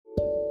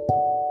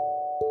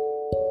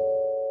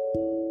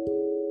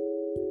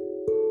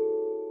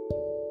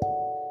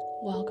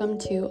welcome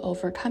to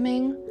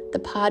Overcoming, the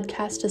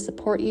podcast to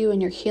support you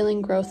in your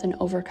healing, growth, and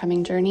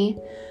overcoming journey.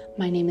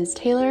 My name is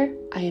Taylor.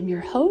 I am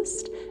your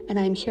host, and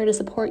I'm here to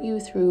support you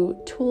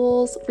through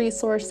tools,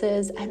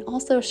 resources, and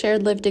also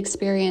shared lived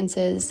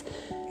experiences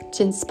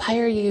to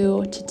inspire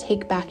you to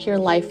take back your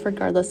life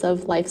regardless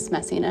of life's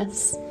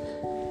messiness.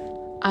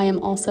 I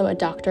am also a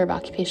doctor of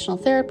occupational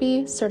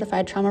therapy,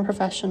 certified trauma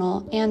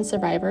professional, and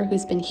survivor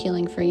who's been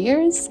healing for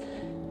years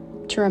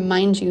to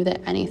remind you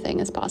that anything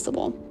is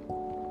possible.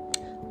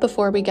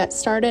 Before we get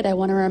started, I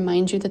want to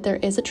remind you that there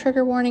is a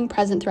trigger warning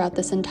present throughout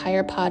this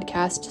entire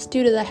podcast just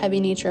due to the heavy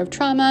nature of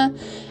trauma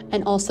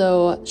and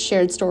also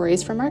shared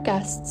stories from our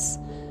guests.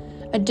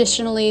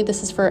 Additionally,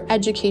 this is for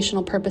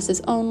educational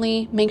purposes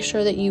only. Make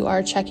sure that you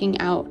are checking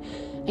out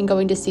and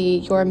going to see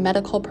your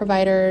medical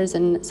providers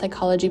and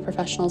psychology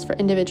professionals for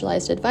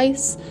individualized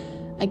advice.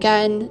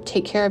 Again,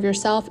 take care of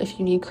yourself. If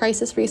you need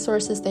crisis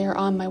resources, they are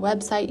on my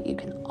website. You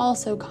can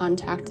also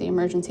contact the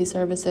emergency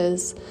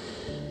services.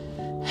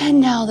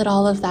 And now that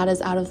all of that is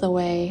out of the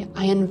way,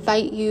 I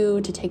invite you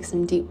to take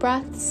some deep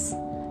breaths,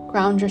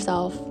 ground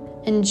yourself,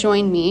 and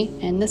join me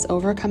in this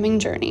overcoming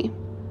journey.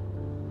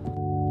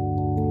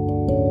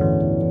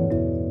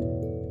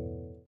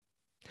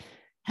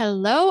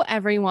 Hello,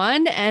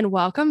 everyone, and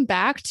welcome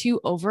back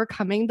to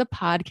Overcoming the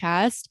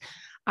Podcast.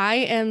 I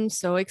am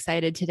so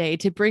excited today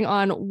to bring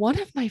on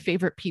one of my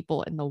favorite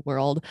people in the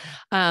world.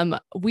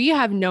 We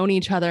have known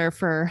each other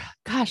for,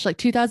 like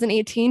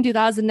 2018,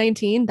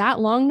 2019, that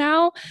long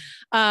now.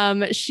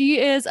 She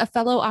is a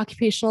fellow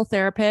occupational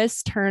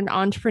therapist turned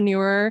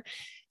entrepreneur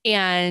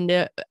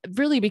and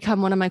really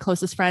become one of my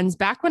closest friends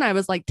back when I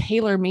was like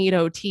tailor-made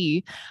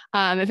OT,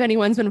 if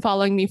anyone's been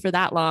following me for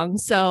that long.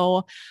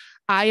 So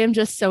I am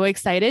just so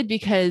excited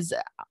because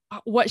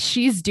what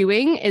she's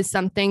doing is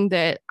something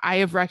that I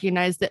have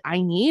recognized that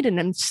I need. And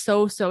I'm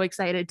so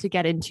excited to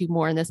get into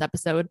more in this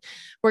episode.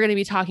 We're going to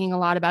be talking a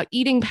lot about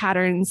eating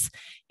patterns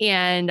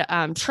and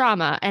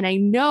trauma. And I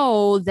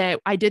know that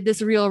I did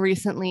this reel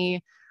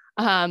recently.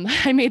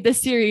 I made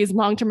this series,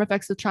 Long-Term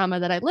Effects of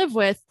Trauma That I Live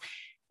With.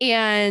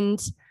 And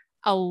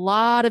a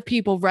lot of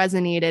people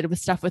resonated with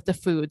stuff with the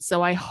food.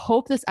 So I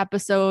hope this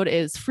episode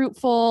is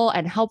fruitful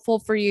and helpful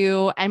for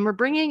you. And we're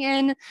bringing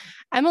in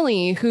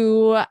Emily,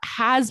 who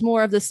has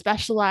more of the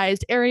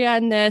specialized area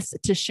in this,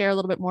 to share a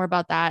little bit more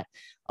about that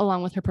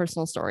along with her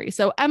personal story.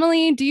 So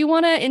Emily, do you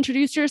want to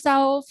introduce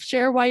yourself,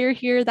 share why you're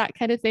here, that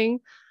kind of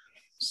thing?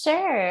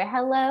 Sure.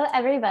 Hello,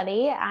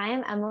 everybody.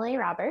 I'm Emily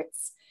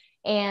Roberts.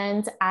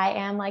 And I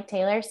am, like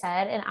Taylor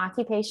said, an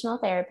occupational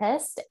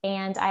therapist.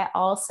 And I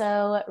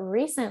also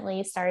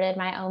recently started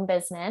my own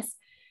business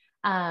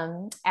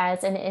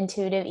as an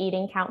intuitive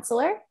eating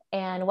counselor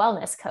and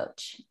wellness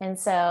coach. And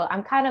so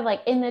I'm kind of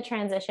like in the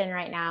transition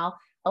right now.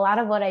 A lot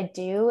of what I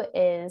do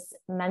is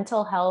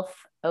mental health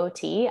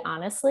OT,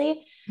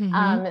 honestly.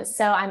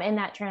 So I'm in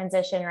that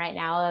transition right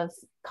now of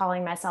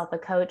calling myself a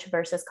coach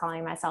versus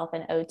calling myself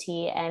an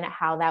OT and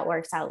how that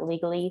works out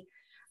legally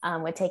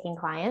with taking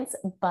clients.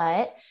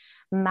 But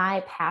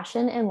my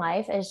passion in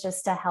life is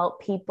just to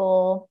help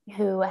people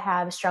who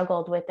have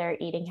struggled with their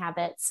eating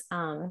habits,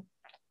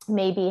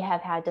 maybe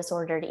have had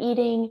disordered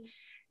eating,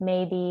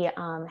 maybe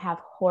have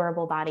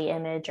horrible body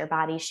image or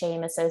body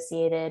shame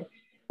associated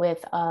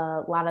with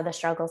a lot of the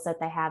struggles that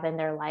they have in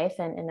their life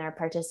and in their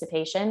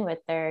participation with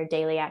their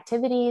daily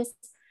activities,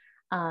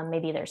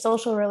 maybe their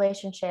social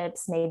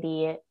relationships,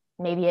 maybe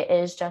it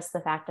is just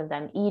the fact of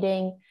them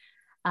eating,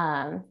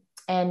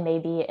 and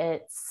maybe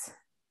it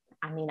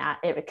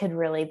could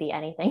really be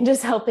anything,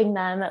 just helping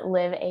them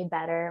live a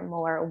better,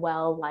 more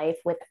well life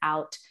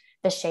without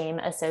the shame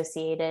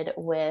associated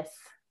with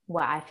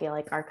what I feel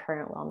like our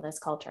current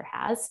wellness culture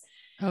has.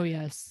 Oh,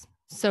 yes.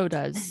 So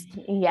does.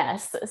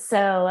 Yes.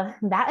 So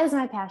that is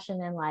my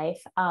passion in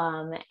life.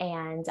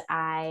 And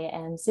I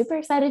am super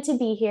excited to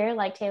be here.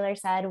 Like Taylor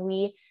said,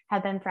 we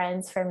have been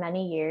friends for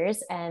many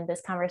years, and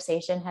this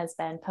conversation has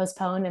been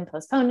postponed and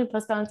postponed and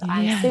postponed. So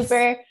I'm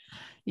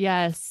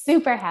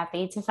super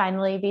happy to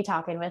finally be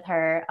talking with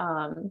her.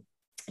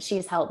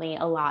 She's helped me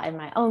a lot in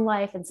my own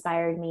life,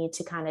 inspired me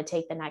to kind of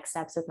take the next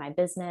steps with my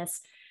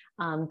business,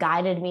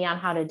 guided me on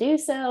how to do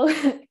so.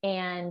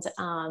 And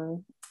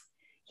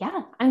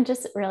I'm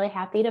just really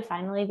happy to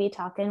finally be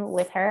talking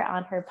with her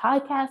on her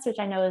podcast, which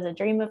I know is a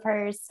dream of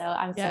hers. So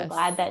I'm so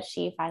glad that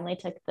she finally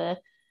took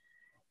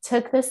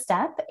the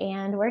step,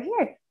 and we're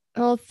here.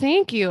 Well,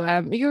 thank you.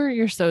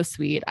 You're so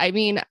sweet. I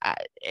mean,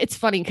 it's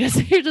funny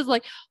because you're just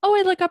like, oh,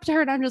 I look up to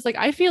her and I'm just like,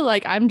 I feel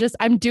like I'm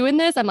doing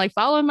this. I'm like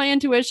following my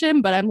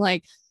intuition, but I'm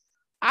like,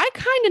 I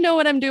kind of know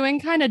what I'm doing,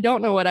 kind of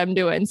don't know what I'm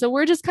doing. So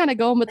we're just kind of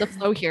going with the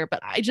flow here.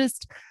 But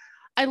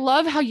I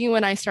love how you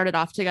and I started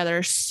off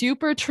together,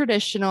 super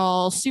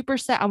traditional, super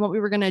set on what we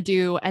were going to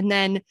do. And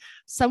then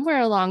somewhere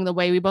along the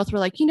way, we both were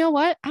like, you know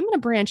what? I'm going to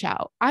branch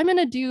out. I'm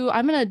going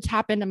to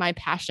tap into my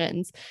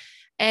passions.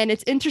 And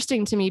it's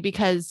interesting to me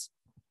because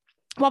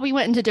while we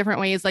went into different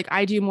ways, like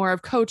I do more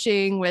of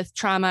coaching with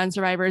trauma and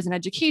survivors and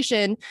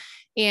education,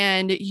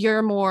 and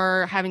you're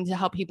more having to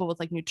help people with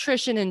like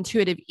nutrition and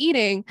intuitive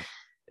eating,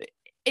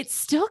 it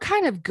still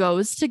kind of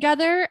goes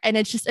together. And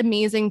it's just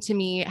amazing to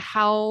me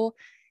how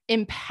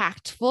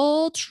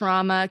impactful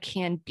trauma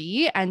can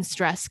be and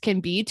stress can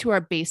be to our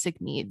basic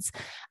needs.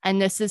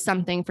 And this is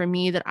something for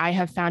me that I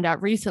have found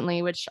out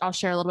recently, which I'll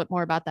share a little bit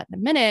more about that in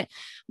a minute.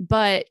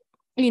 But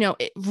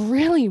it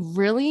really,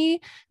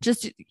 really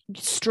just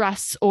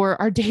stress or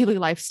our daily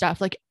life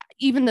stuff, like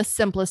even the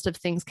simplest of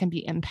things can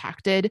be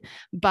impacted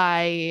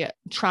by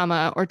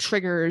trauma or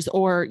triggers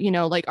or,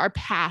 like our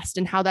past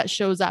and how that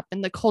shows up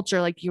in the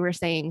culture, like you were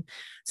saying.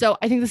 So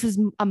I think this is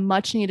a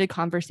much needed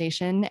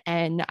conversation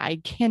and I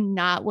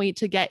cannot wait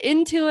to get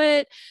into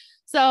it.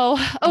 So,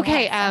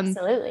 okay. Yes,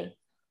 absolutely.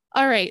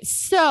 All right.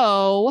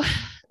 So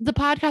the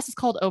podcast is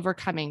called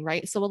Overcoming,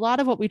 right? So a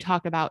lot of what we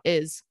talk about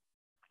is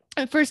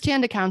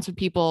firsthand accounts of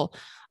people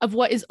of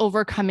what is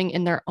overcoming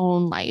in their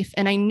own life.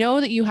 And I know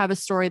that you have a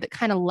story that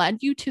kind of led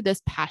you to this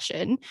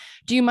passion.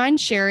 Do you mind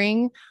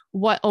sharing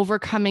what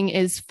overcoming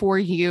is for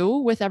you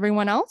with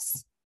everyone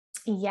else?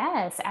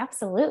 Yes,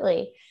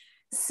 absolutely.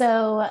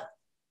 So,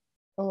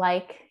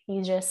 like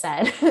you just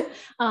said,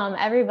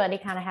 everybody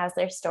kind of has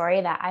their story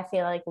that I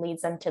feel like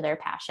leads them to their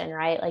passion,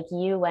 right? Like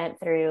you went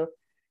through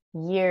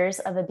years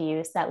of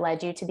abuse that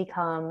led you to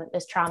become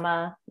this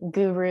trauma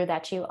guru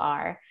that you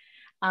are.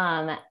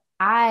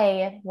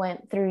 I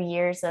went through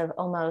years of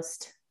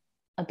almost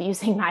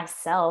abusing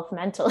myself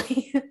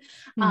mentally,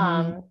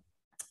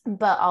 Mm-hmm.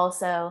 but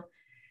also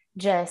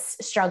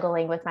just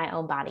struggling with my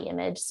own body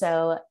image.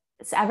 So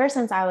ever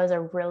since I was a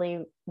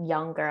really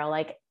young girl,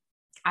 like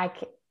I,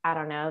 I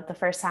don't know, the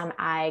first time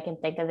I can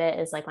think of it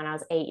is like when I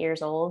was 8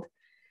 years old.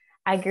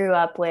 I grew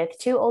up with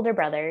two older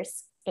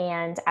brothers,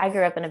 and I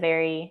grew up in a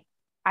very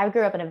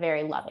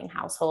loving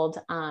household.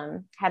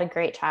 Had a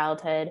great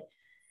childhood,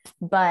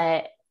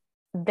 but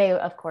they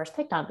of course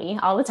picked on me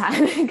all the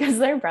time because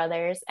they're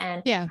brothers.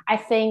 And Yeah. I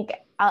think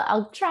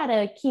I'll try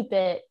to keep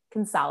it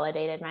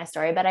consolidated, my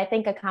story, but I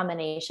think a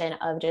combination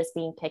of just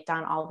being picked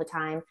on all the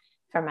time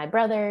from my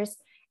brothers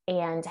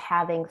and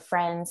having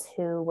friends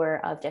who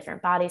were of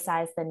different body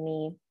size than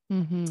me.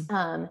 Mm-hmm.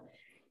 And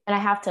I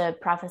have to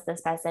preface this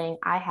by saying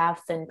I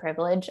have thin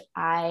privilege.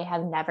 I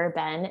have never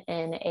been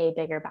in a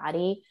bigger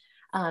body.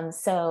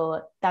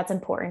 So that's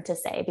important to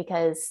say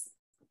because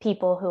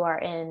people who are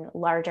in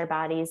larger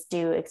bodies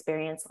do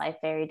experience life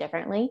very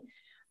differently.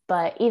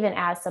 But even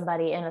as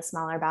somebody in a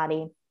smaller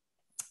body,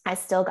 I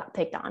still got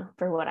picked on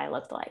for what I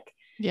looked like.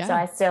 Yeah. So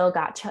I still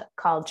got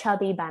called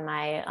chubby by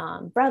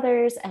my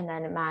brothers. And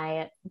then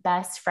my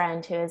best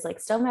friend, who is like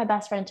still my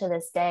best friend to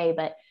this day,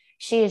 but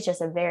she is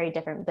just a very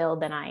different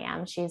build than I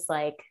am. She's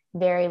like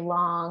very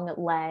long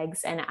legs,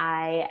 and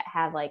I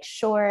have like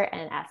short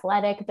and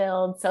athletic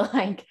build. So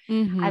like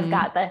I've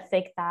got the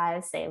thick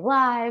thighs, save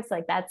lives.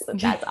 Like that's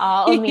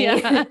all me.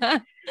 Yeah.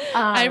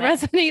 I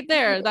resonate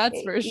there.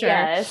 That's for sure.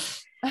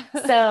 Yes.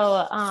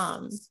 So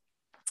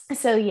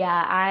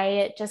yeah,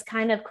 I just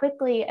kind of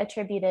quickly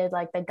attributed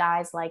like the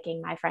guys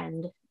liking my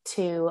friend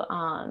to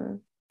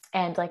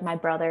and like my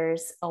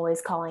brothers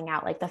always calling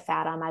out like the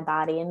fat on my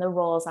body and the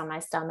rolls on my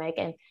stomach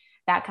and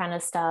that kind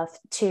of stuff,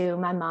 to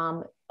my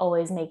mom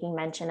always making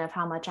mention of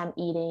how much I'm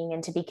eating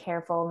and to be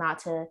careful not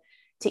to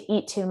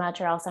eat too much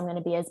or else I'm going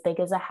to be as big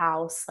as a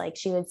house. Like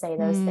she would say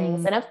those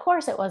things. And of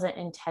course it wasn't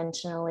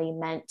intentionally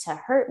meant to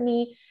hurt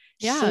me.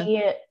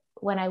 Yeah.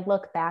 When I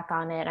look back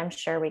on it, I'm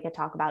sure we could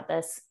talk about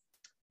this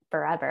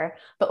forever,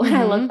 but when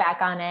I look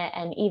back on it,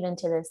 and even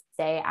to this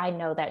day, I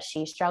know that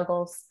she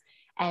struggles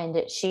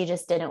and she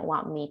just didn't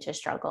want me to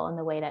struggle in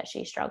the way that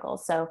she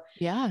struggles. So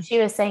yeah, she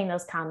was saying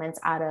those comments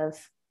out of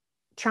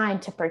trying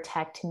to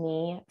protect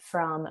me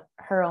from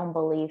her own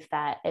belief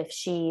that if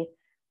she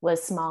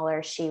was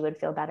smaller, she would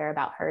feel better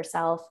about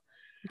herself.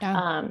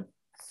 Yeah.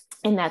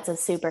 And that's a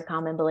super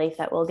common belief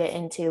that we'll get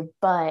into,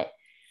 but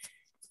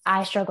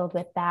I struggled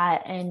with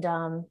that.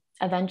 And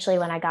eventually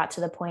when I got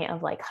to the point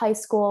of like high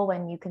school,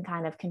 when you can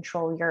kind of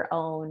control your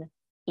own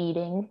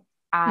eating,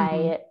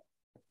 I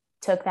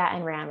took that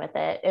and ran with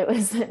it. It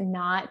was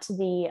not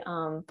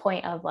the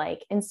point of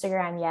like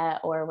Instagram yet,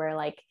 or where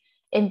like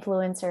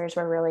influencers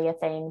were really a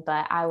thing,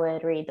 but I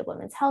would read the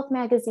women's health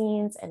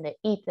magazines and the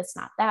Eat This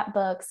Not That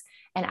books,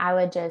 and I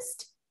would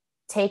just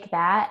take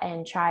that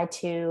and try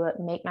to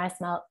make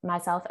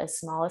myself as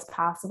small as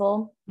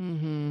possible.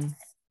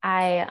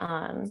 I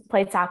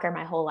played soccer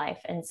my whole life,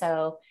 and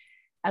so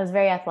I was a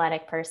very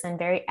athletic person,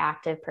 very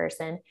active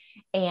person,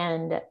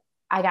 and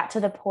I got to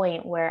the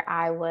point where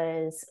I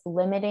was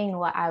limiting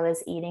what I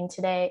was eating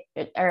today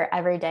or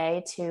every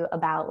day to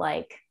about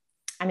like,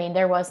 I mean,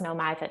 there was no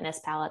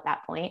MyFitnessPal at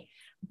that point,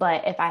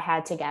 but if I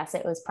had to guess,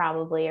 it was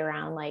probably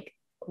around like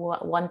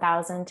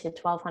 1,000 to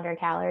 1,200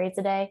 calories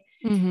a day.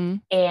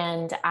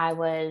 And I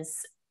was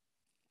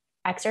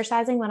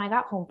exercising when I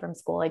got home from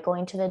school, like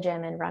going to the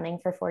gym and running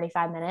for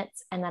 45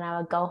 minutes. And then I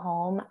would go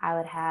home, I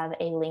would have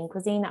a lean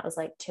cuisine that was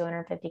like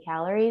 250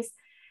 calories.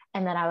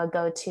 And then I would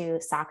go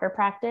to soccer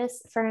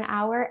practice for an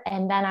hour.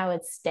 And then I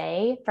would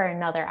stay for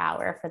another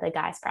hour for the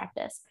guys'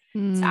 practice.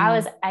 So I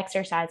was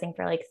exercising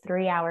for like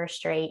 3 hours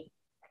straight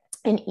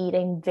and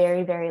eating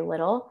very, very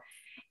little.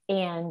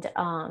 And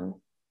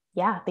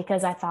yeah,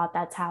 because I thought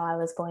that's how I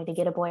was going to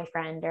get a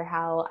boyfriend, or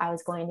how I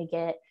was going to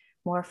get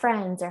more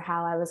friends, or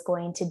how I was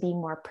going to be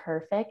more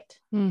perfect.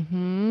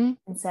 Mm-hmm.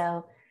 And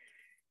so,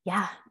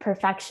 yeah,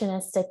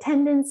 perfectionistic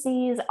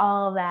tendencies,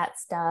 all of that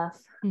stuff.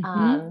 Mm-hmm.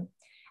 Um,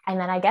 and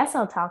then I guess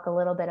I'll talk a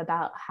little bit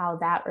about how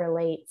that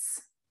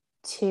relates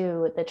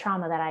to the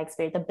trauma that I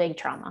experienced, the big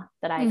trauma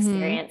that I Mm-hmm.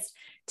 experienced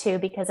too,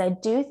 because I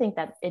do think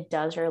that it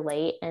does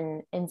relate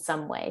in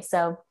some way.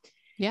 So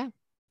Yeah.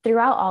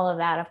 throughout all of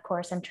that, of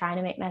course, I'm trying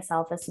to make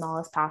myself as small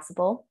as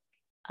possible.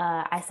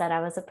 I said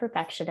I was a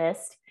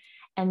perfectionist.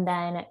 And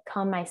then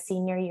come my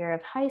senior year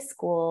of high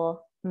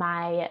school,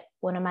 my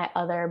one of my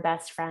other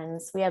best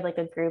friends, we had like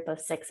a group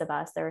of 6 of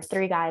us. There were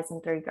 3 guys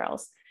and 3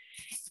 girls.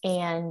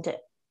 And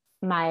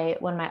my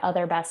one of my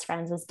other best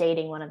friends was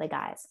dating one of the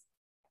guys.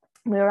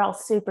 We were all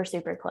super,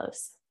 super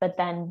close. But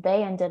then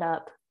they ended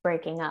up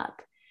breaking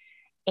up.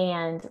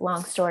 And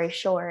long story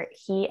short,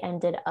 he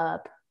ended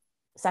up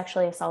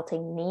sexually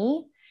assaulting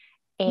me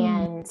Mm.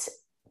 and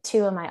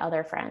 2 of my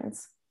other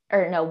friends,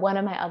 or no, one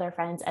of my other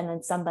friends, and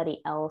then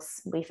somebody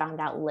else. We found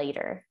out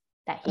later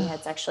that he had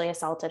Ugh. sexually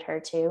assaulted her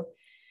too.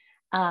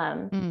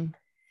 Um, Mm.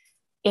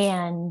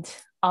 and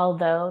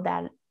although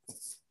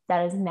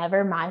that is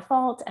never my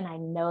fault, and I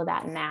know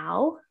that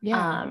now,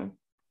 Yeah.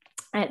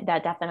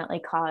 that definitely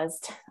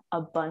caused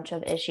a bunch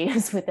of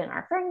issues within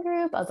our friend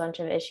group, a bunch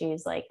of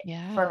issues like for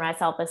Yeah. my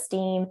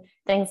self-esteem,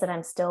 things that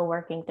I'm still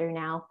working through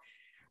now.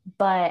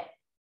 But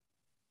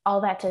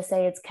all that to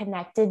say, it's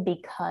connected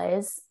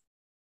because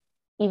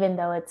even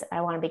though it's,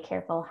 I want to be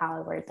careful how I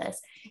word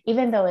this,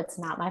 even though it's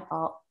not my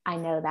fault, I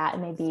know that,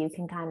 and maybe you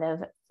can kind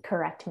of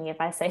correct me if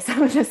I say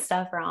some of this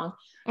stuff wrong.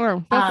 Or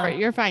go for it.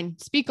 You're fine.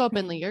 Speak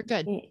openly. You're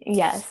good.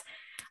 Yes.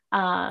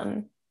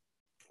 Um,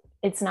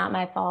 it's not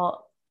my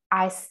fault.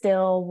 I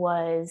still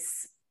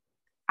was,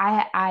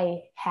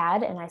 I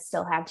had, and I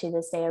still have to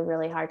this day, a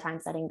really hard time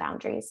setting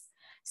boundaries.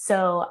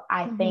 So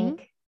I Mm-hmm.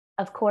 think,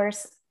 of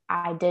course,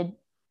 I did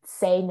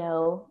say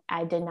no.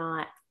 I did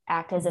not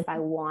act as if I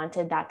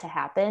wanted that to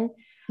happen.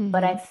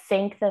 But I Mm-hmm.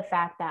 think the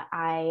fact that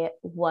I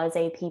was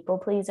a people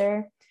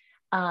pleaser,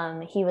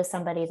 he was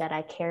somebody that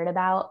I cared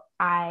about.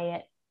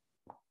 I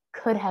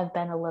could have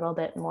been a little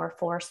bit more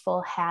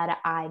forceful had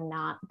I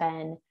not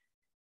been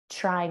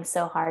trying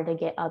so hard to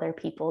get other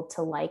people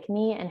to like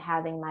me and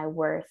having my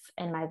worth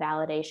and my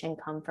validation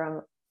come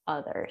from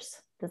others.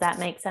 Does that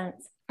make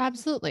sense?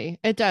 Absolutely.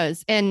 It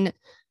does. And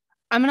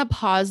I'm going to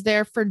pause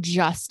there for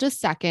just a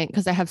second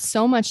because I have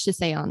so much to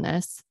say on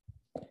this.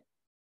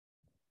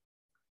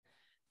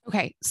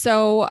 Okay.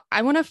 So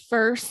I want to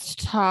first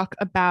talk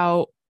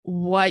about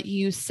what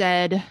you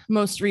said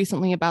most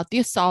recently about the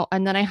assault.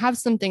 And then I have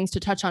some things to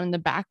touch on in the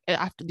back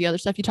after the other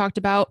stuff you talked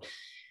about,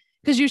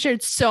 because you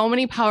shared so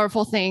many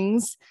powerful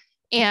things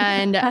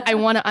and I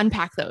want to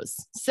unpack those.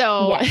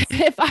 So Yes.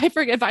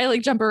 if I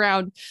like jump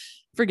around,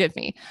 forgive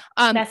me.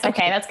 That's okay.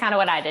 Okay. That's kind of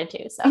what I did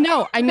too. So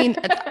No, I mean,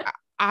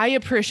 I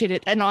appreciate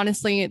it. And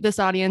honestly, this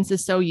audience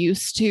is so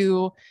used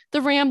to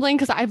the rambling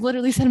because I've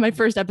literally said in my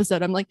first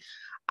episode, I'm like,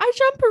 I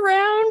jump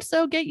around,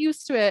 so get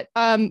used to it.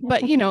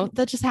 But you know,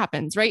 that just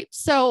happens, right?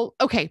 So,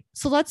 okay,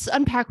 so let's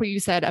unpack what you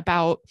said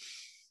about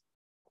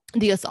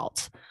the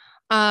assault.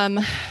 Um,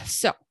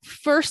 so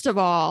first of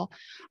all,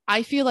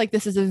 I feel like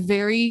this is a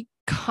very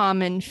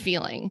common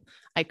feeling.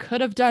 I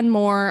could have done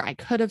more. I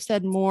could have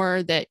said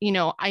more that, you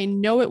know, I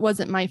know it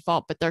wasn't my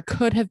fault, but there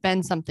could have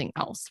been something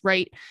else,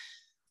 right?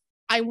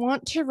 I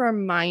want to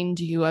remind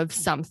you of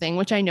something,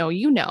 which I know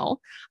you know,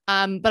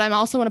 but I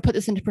also want to put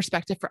this into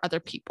perspective for other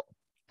people,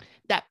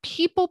 that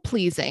people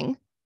pleasing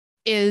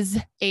is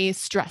a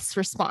stress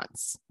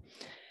response.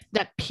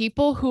 That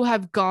people who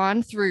have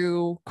gone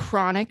through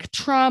chronic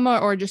trauma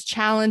or just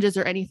challenges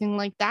or anything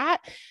like that,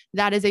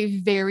 that is a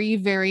very,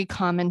 very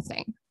common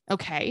thing.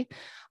 Okay.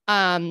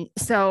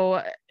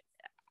 So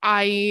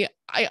I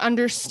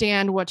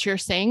understand what you're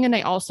saying, and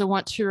I also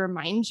want to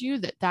remind you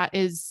that that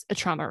is a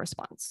trauma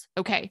response.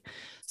 Okay.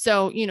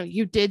 So, you know,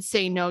 you did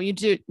say no, you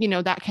do, you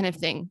know, that kind of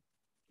thing.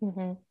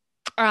 mm-hmm.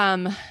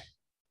 Um,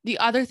 the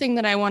other thing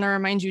that I want to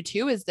remind you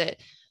too is that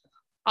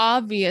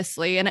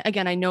obviously, and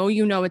again, I know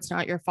you know it's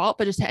not your fault,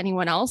 but just to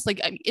anyone else,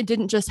 like it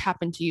didn't just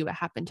happen to you, it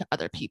happened to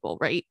other people,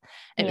 right?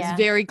 And it was Yeah.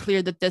 very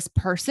clear that this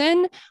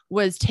person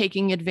was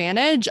taking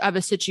advantage of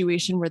a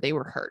situation where they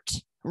were hurt,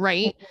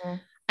 right? Mm-hmm.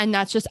 And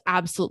that's just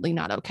absolutely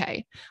not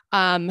okay.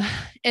 And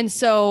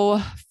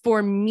so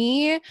for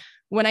me,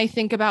 when I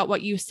think about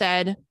what you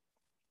said,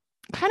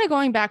 kind of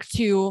going back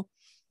to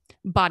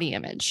body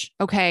image,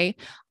 okay?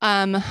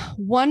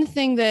 One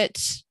thing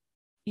that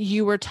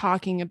you were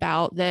talking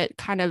about that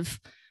kind of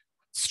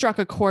struck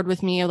a chord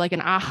with me, like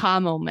an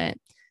aha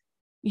moment.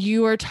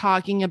 You were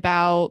talking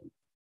about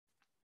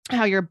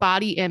how your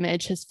body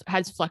image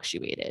has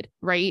fluctuated,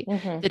 right?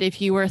 Mm-hmm. That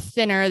if you were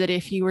thinner, that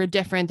if you were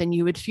different, then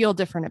you would feel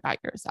different about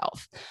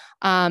yourself.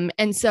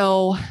 And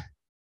so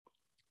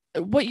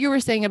what you were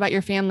saying about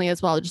your family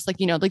as well, just like,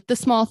 you know, like the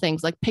small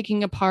things, like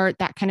picking apart,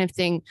 that kind of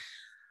thing.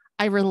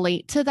 I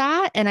relate to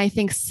that. And I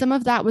think some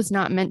of that was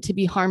not meant to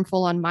be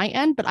harmful on my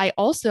end, but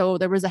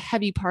there was a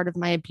heavy part of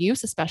my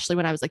abuse, especially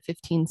when I was like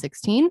 15,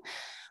 16,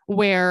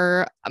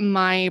 where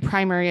my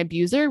primary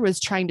abuser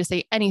was trying to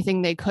say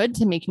anything they could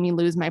to make me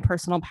lose my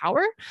personal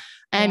power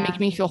and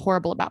make me feel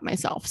horrible about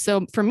myself.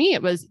 So for me,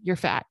 it was, you're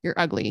fat, you're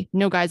ugly,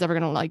 no guy's ever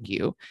going to like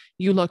you,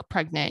 you look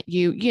pregnant,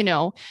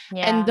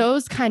 and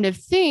those kind of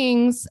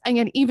things,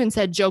 again, even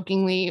said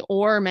jokingly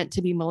or meant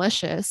to be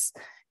malicious,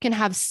 can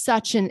have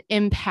such an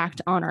impact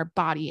on our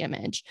body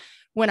image.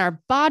 When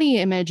our body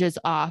image is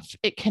off,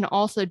 it can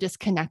also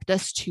disconnect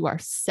us to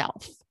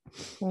ourself.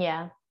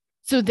 Yeah.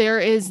 So there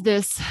is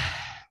this,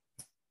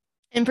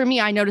 and for me,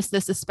 I noticed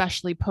this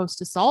especially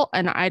post-assault,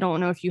 and I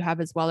don't know if you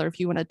have as well, or if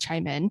you want to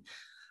chime in.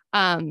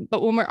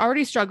 But when we're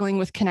already struggling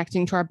with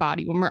connecting to our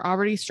body, when we're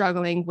already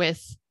struggling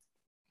with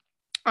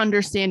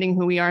understanding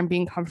who we are and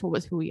being comfortable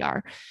with who we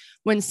are,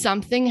 when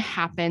something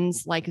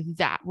happens like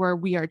that, where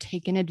we are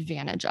taken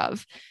advantage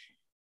of,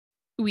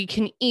 we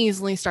can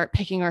easily start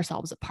picking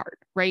ourselves apart,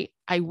 right?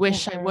 I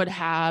wish I would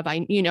have,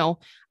 I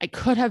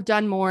could have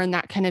done more and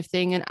that kind of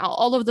thing. And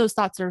all of those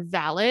thoughts are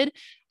valid.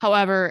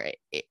 However,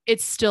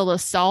 it's still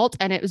assault.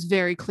 And it was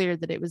very clear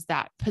that it was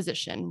that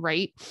position,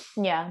 right?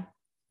 Yeah.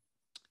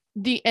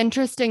 The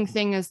interesting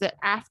thing is that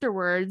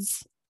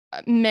afterwards,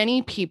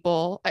 many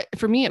people,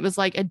 for me, it was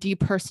like a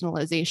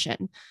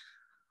depersonalization.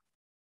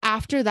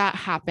 After that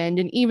happened,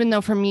 and even though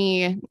for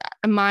me,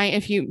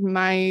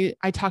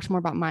 I talked more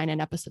about mine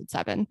in episode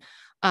 7.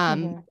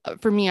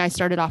 For me, I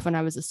started off when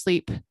I was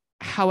asleep.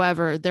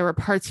 However, there were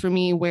parts for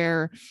me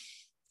where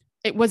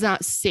it was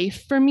not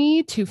safe for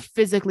me to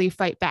physically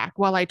fight back.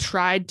 While I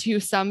tried to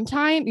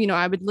sometime,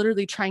 I would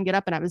literally try and get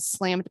up and I was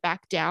slammed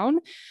back down.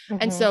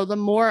 And so the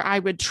more I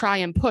would try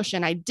and push,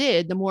 and I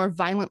did, the more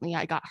violently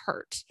I got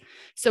hurt.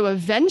 So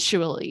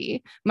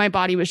eventually my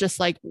body was just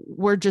like,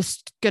 we're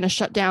just going to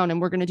shut down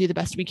and we're going to do the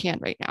best we can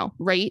right now.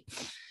 Right.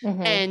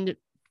 And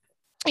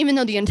even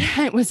though the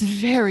intent was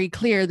very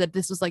clear that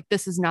this was like,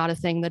 this is not a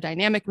thing, the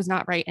dynamic was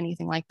not right,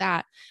 anything like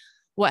that.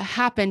 What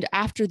happened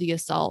after the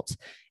assault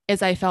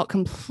is I felt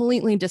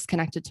completely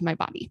disconnected to my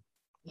body.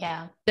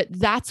 Yeah.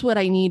 That's what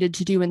I needed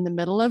to do in the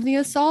middle of the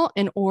assault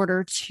in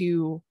order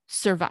to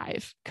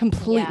survive,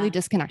 completely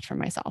disconnect from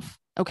myself.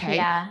 Okay.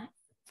 Yeah.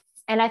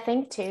 And I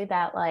think too,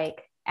 that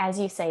like, as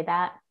you say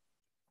that,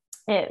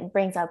 it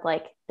brings up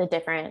like the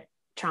different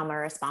trauma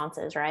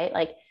responses, right?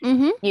 Like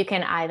you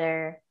can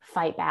either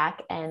fight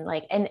back and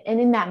like, and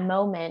in that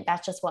moment,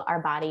 that's just what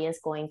our body is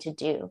going to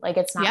do. Like,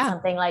 it's not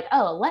something like,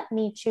 oh, let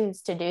me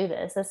choose to do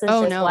this. This is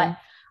what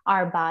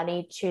our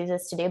body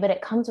chooses to do, but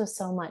it comes with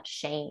so much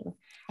shame.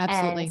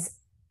 Absolutely. And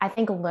I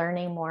think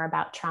learning more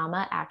about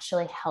trauma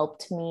actually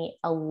helped me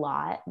a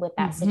lot with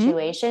that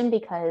situation,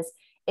 because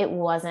it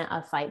wasn't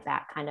a fight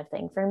back kind of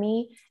thing for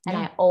me.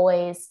 And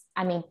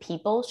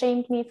people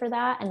shamed me for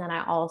that. And then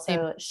I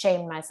also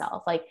shamed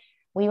myself. Like,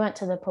 we went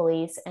to the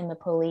police and the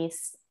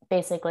police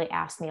basically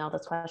asked me all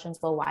those questions.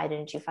 Well, why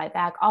didn't you fight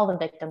back? All the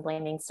victim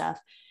blaming stuff.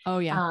 Oh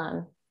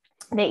yeah.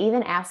 They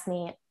even asked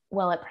me,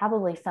 well, it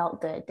probably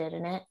felt good,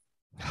 didn't it?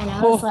 And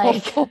I was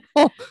like,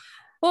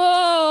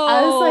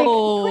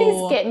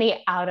 please get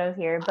me out of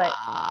here. But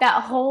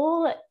that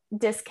whole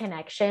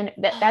disconnection,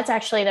 that's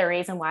actually the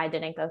reason why I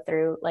didn't go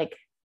through, like,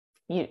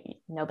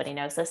 nobody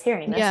knows this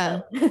hearing this.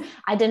 So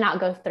I did not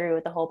go through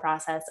with the whole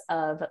process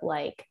of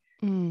like,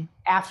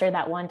 after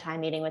that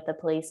one-time meeting with the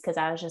police, because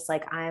I was just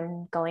like,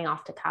 I'm going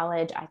off to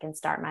college. I can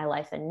start my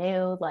life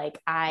anew. Like,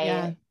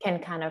 I can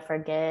kind of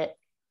forget.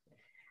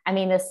 I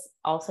mean, this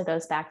also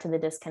goes back to the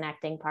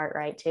disconnecting part,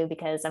 right, too,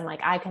 because I'm like,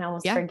 I can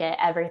almost forget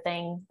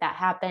everything that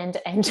happened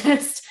and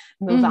just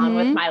move on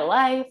with my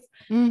life,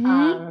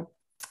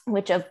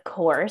 which of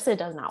course it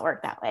does not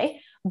work that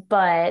way.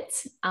 But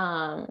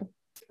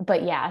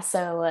yeah,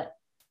 so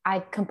I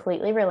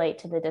completely relate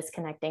to the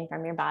disconnecting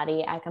from your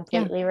body. I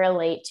completely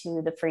relate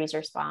to the freeze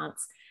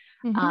response.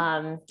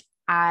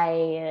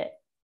 I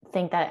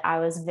think that I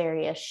was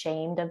very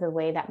ashamed of the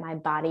way that my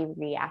body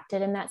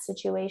reacted in that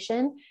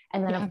situation.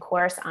 And then of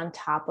course, on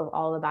top of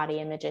all the body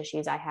image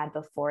issues I had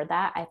before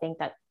that, I think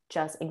that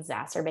just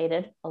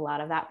exacerbated a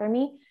lot of that for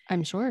me.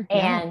 I'm sure.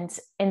 And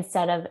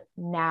instead of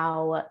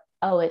now,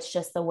 oh, it's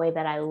just the way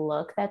that I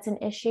look that's an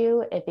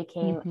issue, it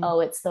became,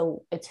 oh, it's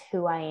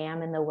who I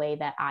am and the way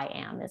that I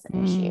am is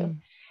an issue.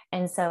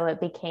 And so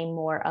it became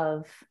more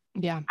of,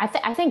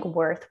 I think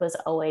worth was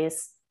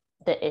always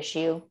the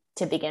issue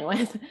to begin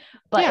with,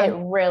 but it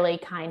really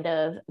kind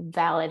of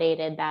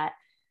validated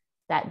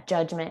that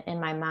judgment in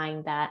my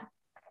mind that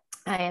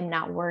I am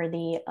not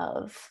worthy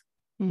of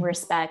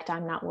respect.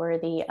 I'm not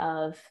worthy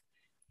of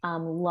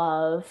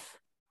love.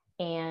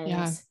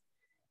 And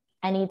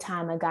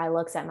anytime a guy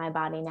looks at my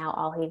body now,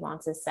 all he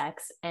wants is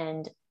sex.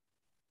 And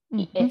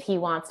if he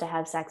wants to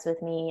have sex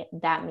with me,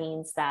 that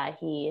means that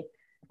he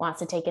wants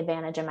to take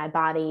advantage of my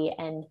body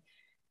and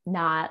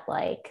not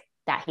like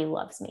that he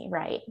loves me.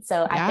 Right.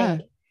 So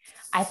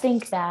I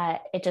think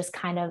that it just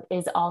kind of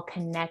is all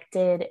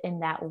connected in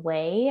that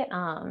way.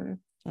 And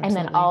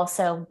then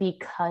also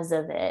because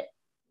of it,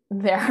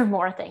 there are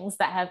more things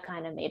that have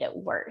kind of made it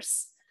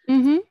worse.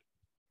 Mm-hmm.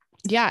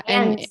 Yeah.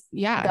 And And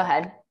yeah, go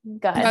ahead.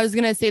 Go ahead. I was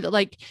going to say that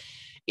like,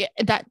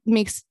 that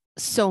makes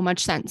so much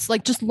sense,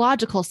 like just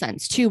logical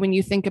sense too, when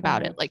you think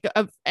about it, like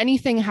of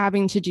anything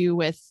having to do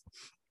with,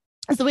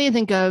 it's the way I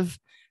think of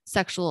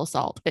sexual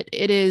assault.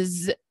 It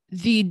is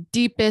the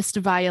deepest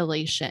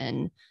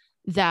violation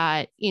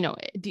that,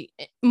 the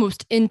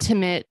most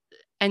intimate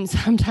and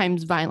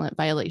sometimes violent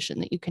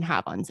violation that you can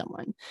have on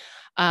someone.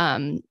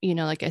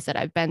 Like I said,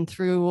 I've been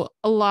through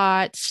a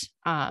lot.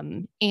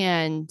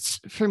 And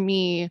for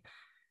me,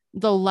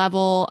 the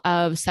level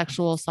of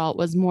sexual assault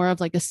was more of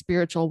like a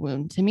spiritual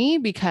wound to me,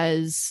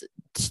 because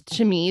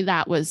to me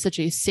that was such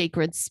a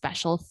sacred,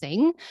 special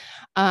thing.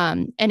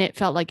 And it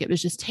felt like it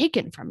was just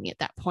taken from me at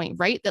that point,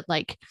 right? That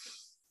like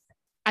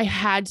I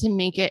had to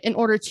make it, in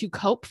order to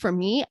cope, for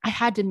me, I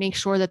had to make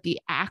sure that the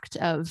act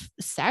of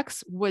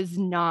sex was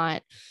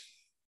not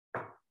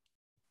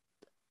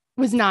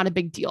a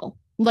big deal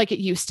like it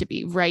used to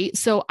be, right?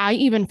 So I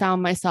even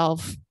found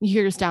myself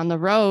years down the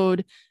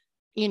road,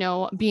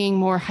 being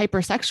more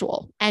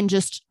hypersexual and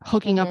just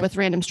hooking up with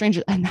random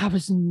strangers. And that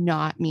was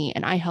not me.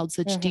 And I held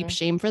such deep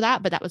shame for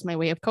that, but that was my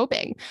way of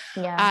coping.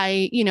 Yeah.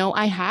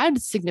 I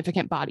had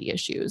significant body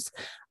issues.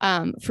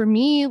 For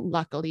me,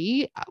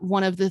 luckily,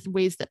 one of the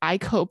ways that I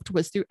coped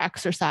was through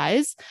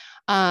exercise.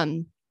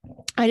 I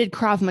did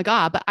Krav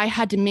Maga, but I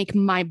had to make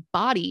my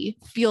body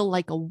feel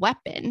like a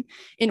weapon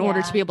in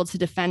order to be able to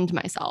defend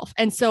myself.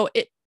 And so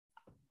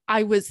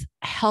I was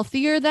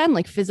healthier then,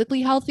 like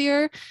physically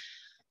healthier.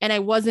 And I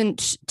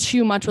wasn't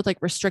too much with like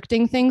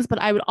restricting things,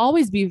 but I would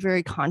always be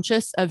very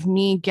conscious of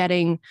me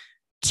getting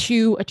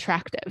too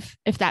attractive,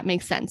 if that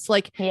makes sense.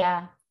 Like,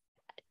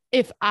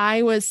 if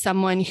I was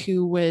someone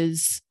who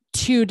was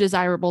too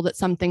desirable, that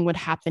something would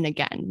happen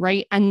again.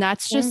 Right. And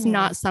that's just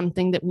not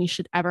something that we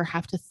should ever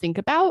have to think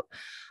about.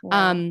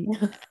 And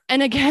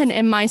again,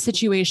 in my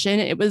situation,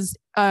 it was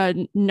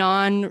a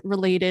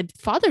non-related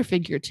father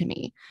figure to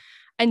me.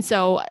 And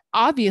so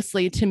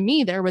obviously to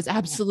me, there was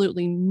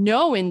absolutely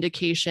no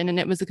indication, and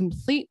it was a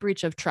complete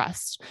breach of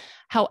trust.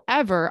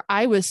 However,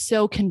 I was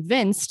so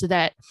convinced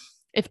that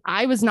if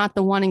I was not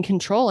the one in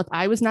control, if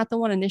I was not the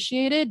one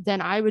initiated,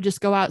 then I would just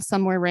go out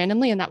somewhere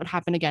randomly and that would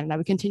happen again. And I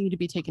would continue to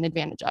be taken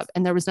advantage of.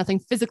 And there was nothing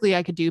physically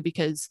I could do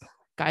because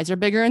guys are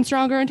bigger and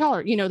stronger and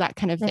taller, that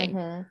kind of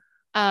thing.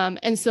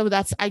 And so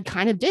I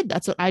kind of did.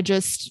 That's what I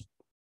just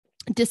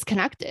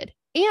disconnected.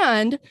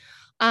 And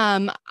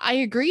I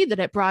agree that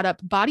it brought up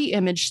body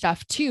image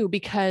stuff too,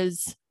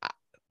 because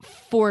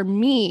for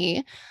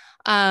me,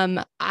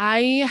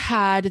 I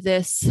had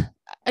this,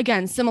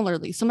 again,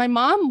 similarly. So my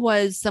mom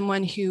was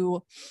someone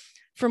who,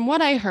 from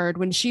what I heard,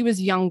 when she was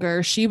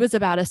younger, she was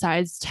about a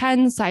size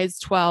 10, size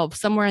 12,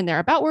 somewhere in there,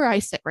 about where I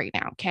sit right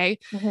now. Okay.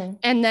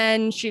 And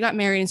then she got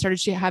married and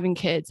started having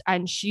kids,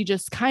 and she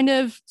just kind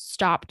of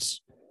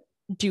stopped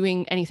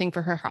doing anything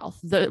for her health.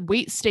 The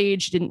weight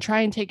stage, didn't try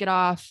and take it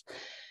off.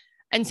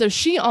 And so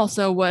she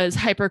also was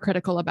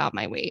hypercritical about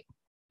my weight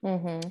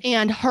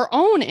and her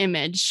own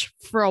image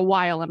for a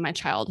while in my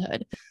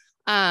childhood.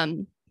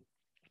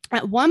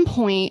 At one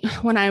point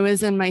when I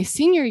was in my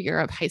senior year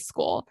of high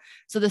school,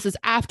 so this is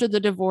after the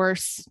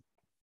divorce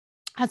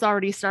has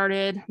already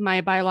started,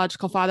 my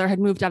biological father had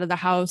moved out of the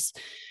house.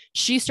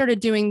 She started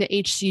doing the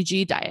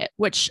HCG diet,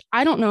 which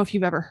I don't know if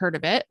you've ever heard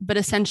of it, but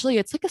essentially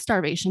it's like a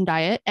starvation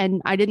diet.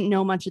 And I didn't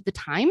know much at the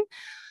time.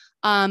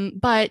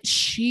 But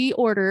she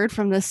ordered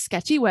from this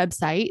sketchy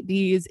website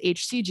these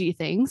HCG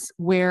things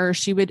where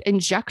she would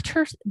inject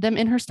them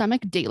in her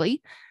stomach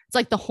daily. It's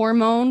like the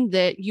hormone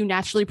that you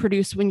naturally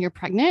produce when you're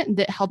pregnant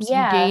that helps you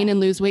gain and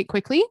lose weight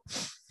quickly.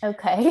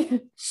 Okay.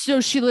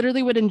 So she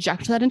literally would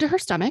inject that into her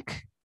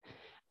stomach.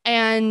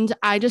 And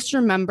I just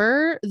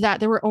remember that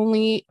there were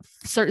only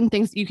certain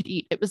things that you could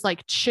eat. It was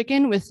like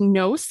chicken with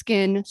no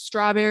skin,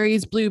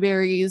 strawberries,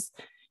 blueberries.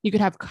 You could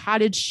have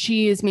cottage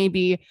cheese,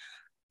 maybe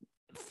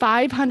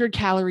 500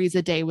 calories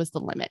a day was the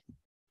limit.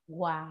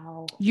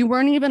 Wow. You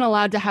weren't even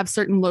allowed to have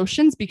certain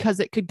lotions because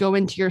it could go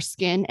into your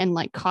skin and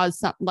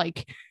cause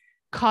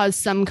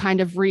some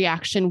kind of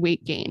reaction,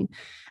 weight gain.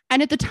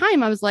 And at the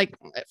time at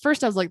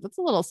first I was like, that's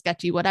a little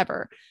sketchy,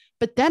 whatever.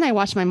 But then I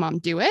watched my mom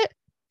do it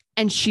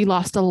and she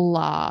lost a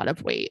lot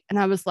of weight. And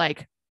I was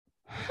like,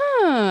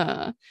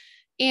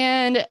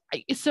 And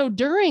so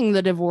during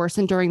the divorce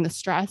and during the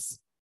stress,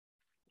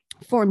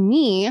 for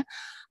me,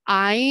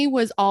 I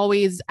was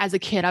always, as a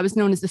kid, I was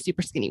known as the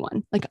super skinny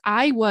one. Like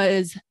I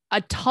was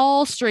a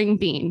tall string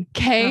bean.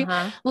 Okay.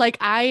 Like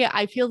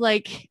I feel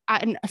like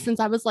since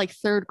I was like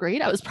third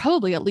grade, I was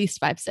probably at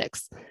least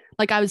 5'6".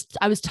 Like I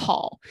was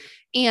tall,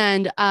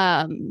 and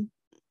I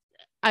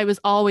was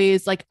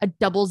always like a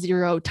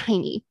 00,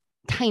 tiny,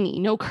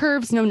 no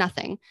curves, no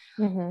nothing.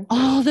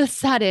 All of a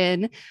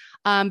sudden,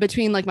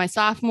 between like my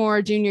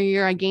sophomore, junior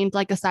year, I gained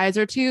like a size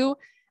or two.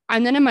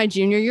 And then in my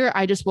junior year,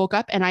 I just woke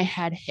up and I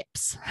had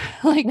hips,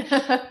 like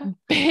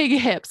big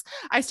hips.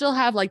 I still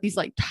have like these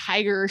like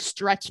tiger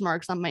stretch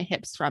marks on my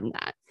hips from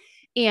that.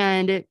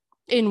 And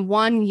in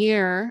 1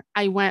 year,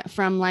 I went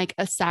from like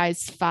a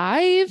size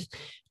 5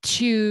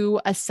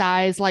 to a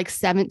size like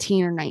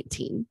 17 or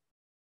 19.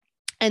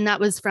 And that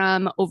was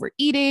from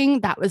overeating.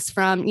 That was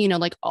from,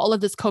 like all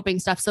of this coping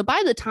stuff. So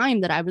by the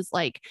time that I was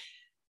like,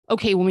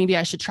 okay, well, maybe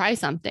I should try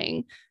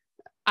something,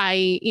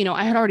 I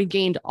had already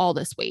gained all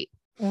this weight.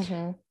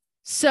 Mm-hmm.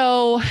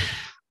 So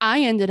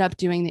I ended up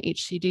doing the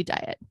HCG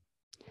diet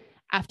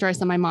after I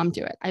saw my mom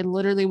do it. I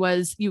literally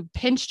you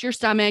pinched your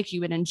stomach, you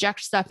would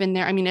inject stuff in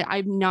there. I mean,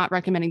 I'm not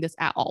recommending this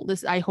at all.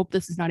 I hope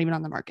this is not even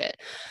on the market.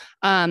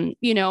 And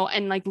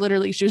like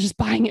literally she was just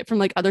buying it from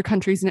like other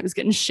countries and it was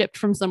getting shipped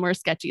from somewhere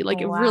sketchy.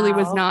 Like it really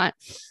was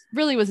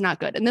not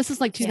good. And this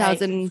is like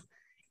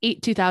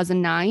 2008,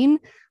 2009,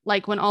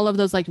 like when all of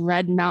those like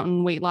Red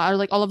Mountain weight loss, or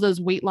like all of those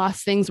weight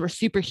loss things were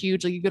super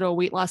huge. Like you go to a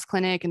weight loss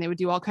clinic and they would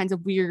do all kinds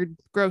of weird,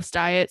 gross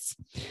diets.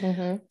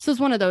 Mm-hmm. So it's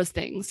one of those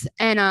things.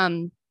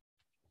 And,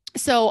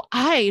 so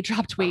I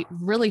dropped weight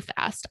really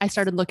fast. I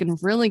started looking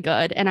really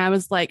good. And I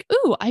was like,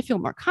 ooh, I feel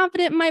more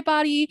confident in my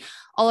body.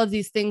 All of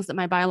these things that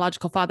my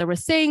biological father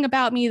was saying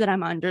about me, that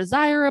I'm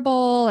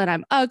undesirable and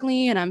I'm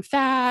ugly and I'm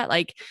fat.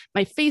 Like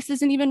my face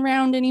isn't even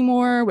round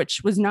anymore,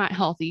 which was not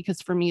healthy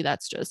because for me,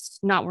 that's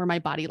just not where my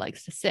body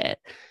likes to sit.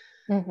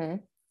 Mm-hmm.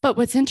 But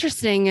what's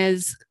interesting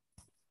is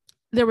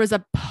there was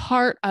a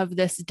part of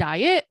this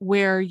diet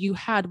where you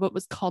had what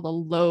was called a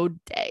load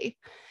day.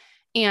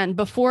 And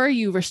before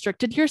you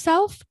restricted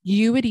yourself,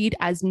 you would eat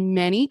as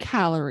many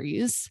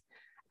calories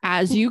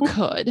as you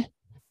could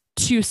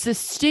to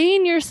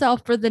sustain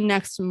yourself for the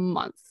next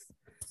month.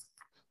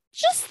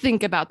 Just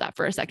think about that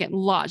for a second,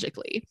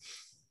 logically.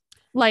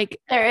 Like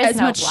there is as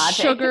no much logic.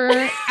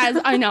 Sugar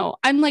as I know.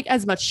 I'm like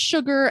as much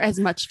sugar, as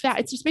much fat.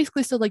 It's just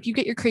basically so like you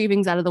get your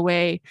cravings out of the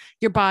way.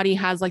 Your body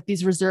has like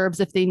these reserves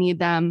if they need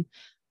them.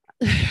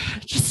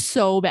 Just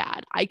so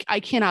bad. I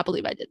cannot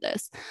believe I did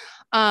this.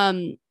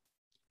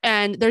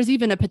 And there's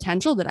even a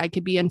potential that I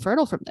could be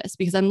infertile from this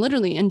because I'm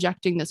literally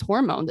injecting this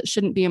hormone that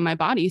shouldn't be in my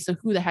body. So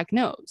who the heck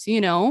knows,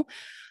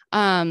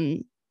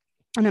 And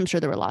I'm sure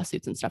there were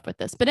lawsuits and stuff with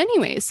this. But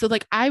anyways, so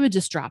like I would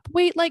just drop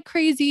weight like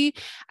crazy.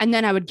 And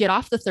then I would get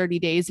off the 30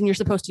 days and you're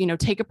supposed to,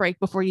 take a break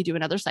before you do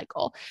another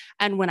cycle.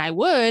 And when I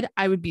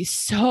would be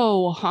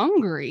so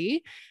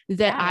hungry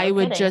that I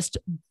would just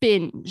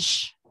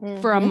binge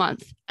for a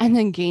month and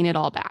then gain it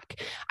all back.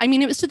 I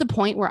mean, it was to the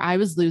point where I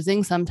was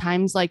losing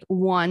sometimes like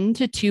 1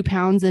 to 2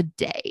 pounds a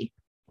day.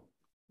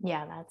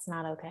 Yeah, that's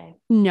not okay.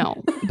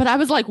 No, but I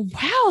was like,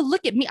 wow,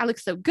 look at me. I look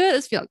so good. I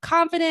was feeling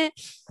confident.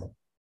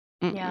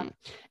 Yeah.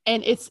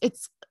 And it's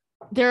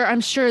there.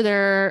 I'm sure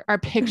there are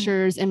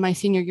pictures in my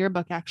senior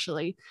yearbook.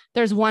 Actually,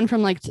 there's one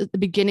from like the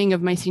beginning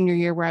of my senior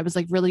year where I was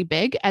like really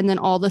big. And then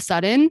all of a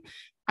sudden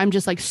I'm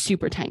just like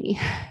super tiny.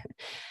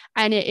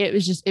 And it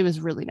was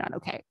really not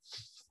okay.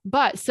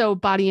 But so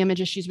body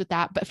image issues with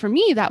that. But for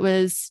me, that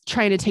was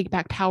trying to take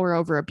back power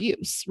over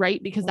abuse,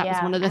 right? Because that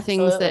was one of the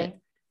things that,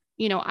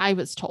 I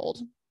was told.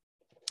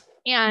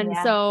 And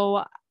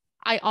so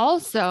I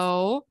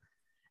also,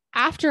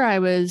 after I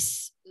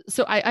was,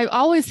 so I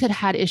always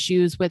had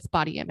issues with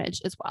body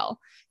image as well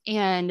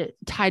and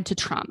tied to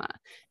trauma.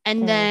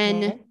 And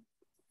then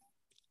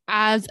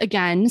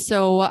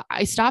so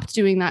I stopped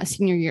doing that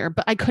senior year,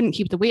 but I couldn't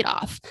keep the weight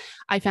off.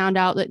 I found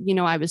out that,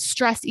 I was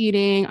stress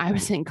eating. I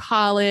was in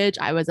college.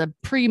 I was a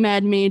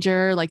pre-med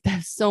major. Like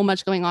there's so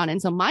much going on.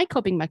 And so my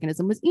coping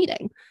mechanism was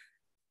eating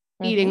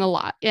a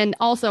lot. And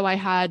also I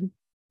had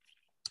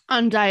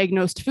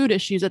undiagnosed food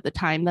issues at the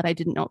time that I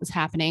didn't know what was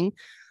happening.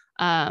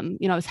 I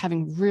was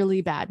having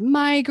really bad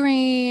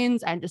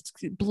migraines and just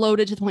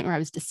bloated to the point where I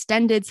was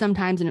distended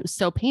sometimes. And it was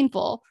so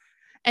painful.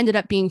 Ended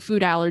up being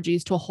food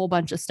allergies to a whole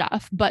bunch of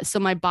stuff. But so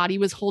my body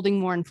was holding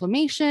more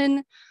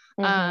inflammation.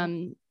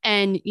 And,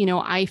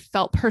 I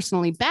felt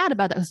personally bad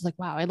about that. I was like,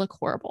 wow, I look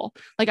horrible.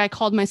 Like I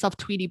called myself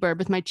Tweety Bird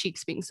with my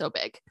cheeks being so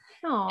big.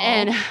 Aww.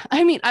 And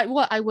I mean, I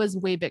was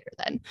way bigger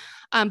then.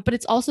 But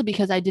it's also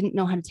because I didn't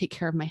know how to take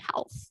care of my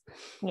health.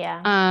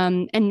 Yeah.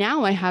 And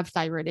now I have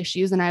thyroid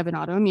issues and I have an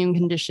autoimmune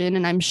condition.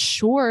 And I'm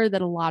sure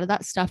that a lot of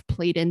that stuff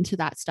played into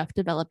that stuff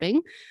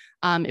developing.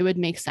 It would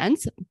make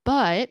sense,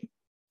 but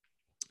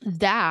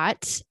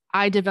that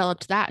I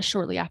developed that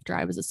shortly after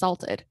I was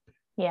assaulted.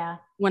 Yeah.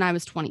 When I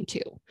was 22.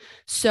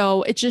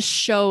 So it just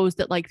shows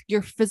that like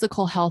your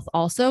physical health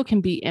also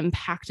can be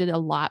impacted a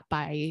lot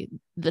by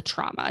the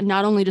trauma,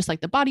 not only just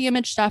like the body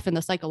image stuff and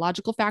the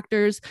psychological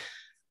factors,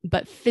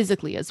 but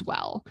physically as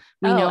well.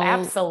 We know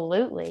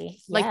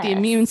absolutely. Like the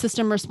immune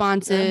system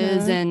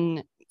responses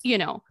and,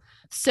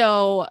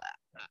 so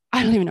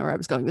I don't even know where I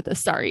was going with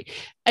this. Sorry.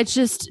 It's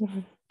just,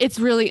 it's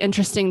really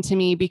interesting to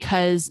me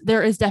because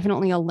there is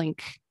definitely a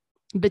link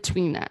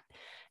between that.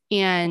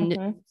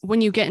 And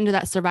when you get into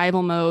that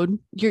survival mode,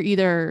 you're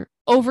either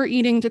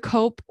overeating to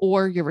cope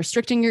or you're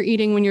restricting your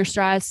eating when you're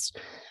stressed.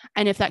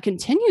 And if that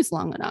continues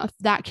long enough,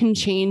 that can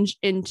change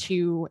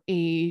into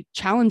a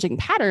challenging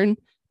pattern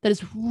that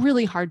is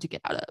really hard to get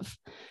out of.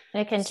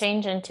 It can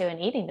change into an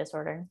eating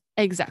disorder.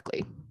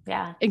 Exactly.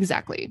 Yeah,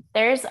 exactly.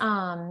 There's,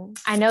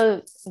 I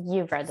know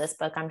you've read this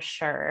book, I'm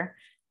sure.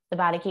 The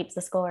Body Keeps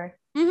the Score.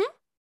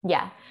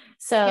 Yeah.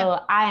 So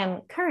I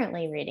am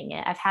currently reading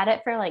it. I've had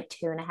it for like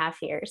 2.5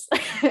 years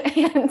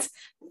and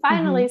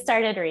finally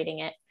started reading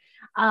it.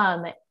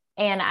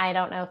 And I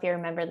don't know if you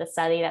remember the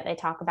study that they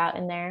talk about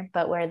in there,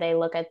 but where they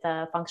look at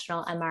the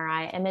functional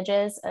MRI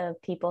images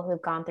of people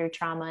who've gone through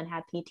trauma and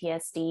had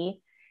PTSD.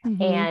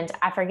 Mm-hmm. And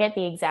I forget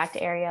the exact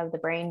area of the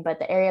brain, but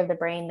the area of the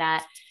brain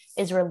that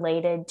is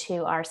related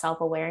to our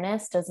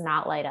self-awareness does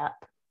not light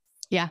up.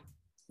 Yeah.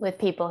 With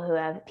people who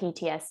have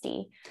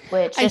PTSD,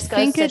 which I just goes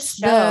think to it's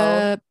show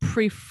the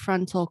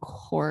prefrontal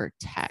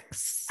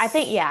cortex. I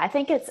think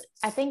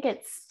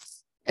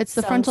It's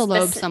the frontal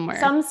lobe somewhere.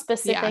 Some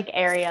specific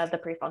area of the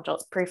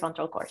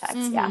prefrontal cortex.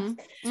 Mm-hmm. Yeah.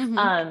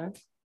 Mm-hmm.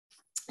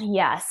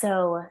 Yeah.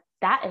 So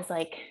that is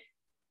like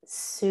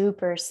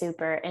super,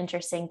 super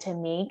interesting to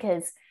me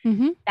because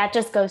Mm-hmm. that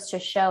just goes to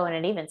show, and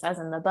it even says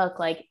in the book,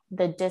 like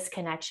the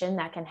disconnection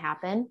that can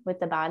happen with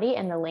the body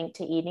and the link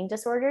to eating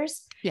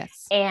disorders.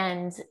 Yes.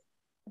 And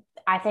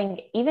I think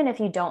even if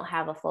you don't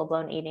have a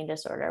full-blown eating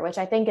disorder, which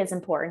I think is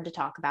important to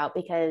talk about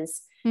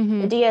because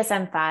Mm-hmm. the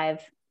DSM-5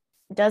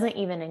 doesn't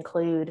even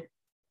include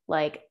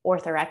like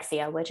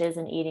orthorexia, which is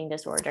an eating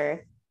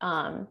disorder.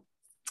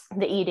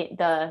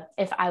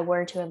 If I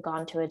were to have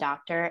gone to a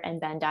doctor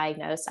and been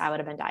diagnosed, I would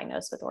have been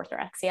diagnosed with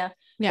orthorexia.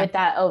 Yeah. With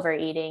that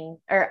overeating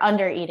or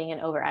undereating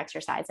and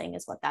overexercising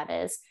is what that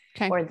is,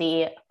 Okay. or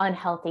the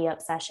unhealthy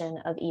obsession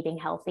of eating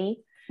healthy.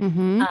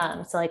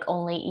 Mm-hmm. So like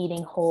only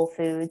eating whole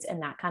foods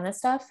and that kind of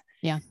stuff.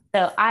 Yeah.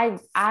 So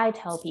I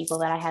tell people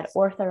that I had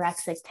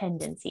orthorexic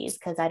tendencies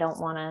because I don't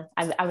want to,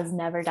 I was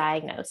never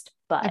diagnosed,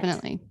 but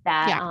Definitely.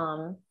 that,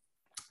 Yeah.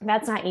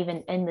 that's not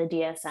even in the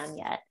DSM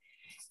yet.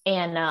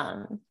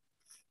 And,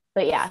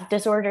 but yeah,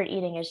 disordered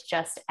eating is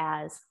just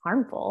as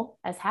harmful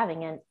as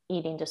having an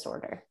eating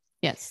disorder.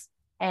 Yes.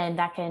 And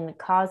that can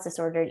cause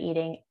disordered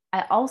eating.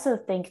 I also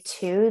think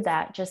too,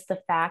 that just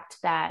the fact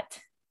that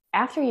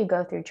after you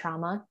go through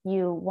trauma,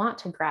 you want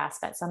to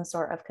grasp at some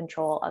sort of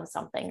control of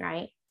something,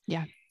 right?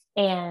 Yeah.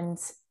 And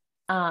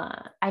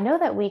I know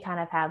that we kind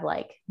of have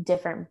like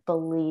different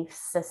belief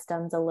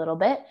systems a little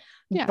bit,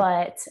 Yeah.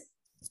 but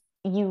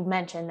you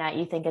mentioned that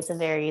you think it's a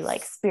very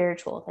like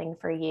spiritual thing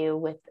for you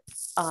with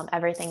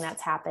everything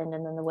that's happened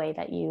and then the way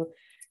that you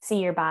see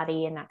your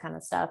body and that kind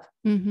of stuff.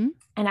 Mm-hmm.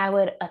 And I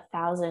would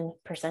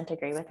 1,000%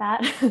 agree with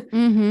that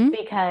Mm-hmm.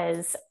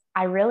 because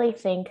I really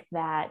think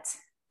that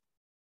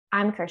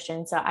I'm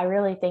Christian. So I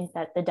really think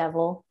that the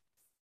devil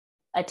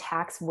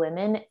attacks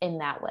women in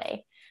that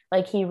way.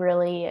 Like he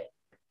really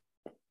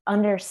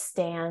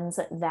understands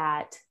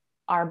that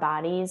our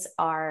bodies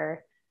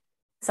are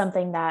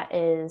something that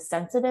is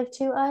sensitive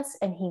to us,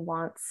 and he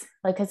wants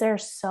like, because they're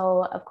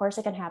so, of course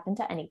it can happen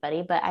to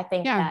anybody, but I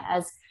think that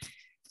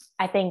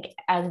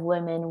as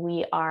women,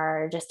 we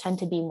are just tend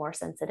to be more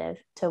sensitive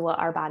to what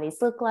our bodies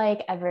look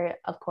like.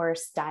 Of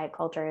course, diet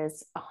culture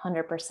is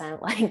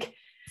 100% like,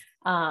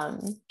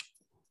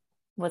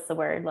 what's the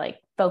word? Like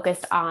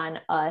focused on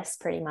us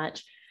pretty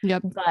much.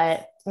 Yep.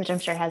 But which I'm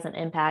sure has an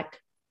impact.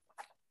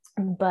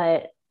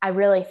 But I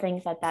really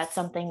think that that's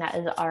something that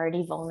is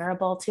already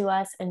vulnerable to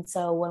us. And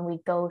so when we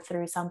go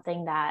through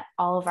something that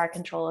all of our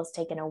control is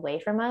taken away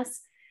from us,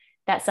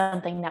 that's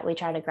something that we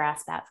try to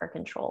grasp at for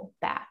control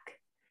back.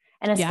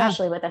 And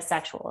especially with a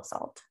sexual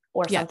assault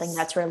or something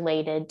that's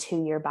related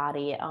to your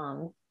body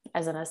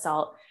as an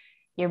assault,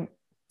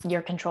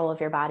 your control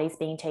of your body is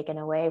being taken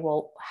away.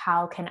 Well,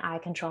 how can I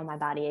control my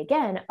body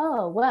again?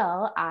 Oh,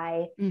 well,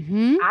 I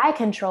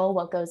control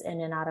what goes in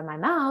and out of my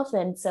mouth.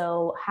 And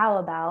so how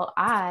about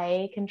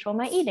I control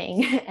my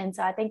eating? And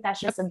so I think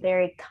that's just a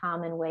very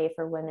common way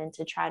for women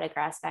to try to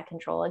grasp that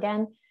control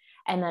again.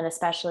 And then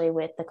especially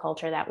with the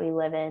culture that we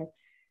live in,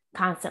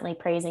 constantly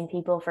praising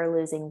people for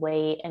losing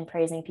weight and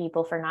praising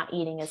people for not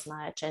eating as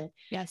much and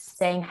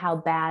saying how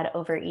bad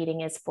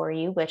overeating is for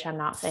you, which I'm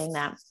not saying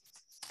that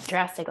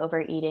drastic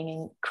overeating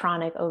and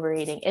chronic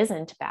overeating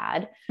isn't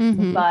bad,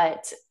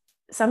 but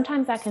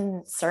sometimes that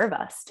can serve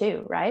us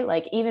too, right?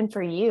 Like even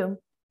for you,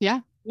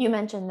 you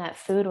mentioned that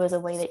food was a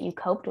way that you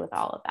coped with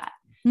all of that.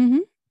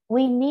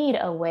 We need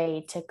a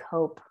way to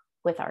cope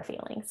with our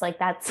feelings. Like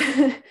that's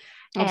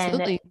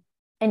Absolutely.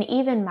 and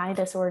even my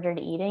disordered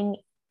eating,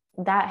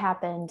 that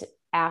happened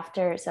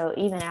after. So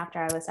even after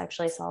I was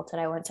sexually assaulted,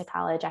 I went to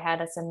college. I had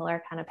a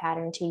similar kind of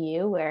pattern to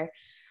you where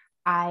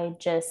I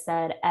just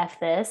said, F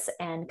this,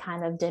 and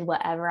kind of did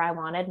whatever I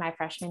wanted. My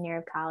freshman year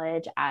of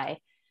college, I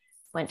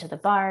went to the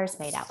bars,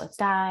 made out with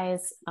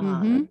guys,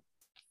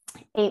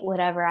 ate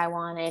whatever I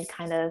wanted,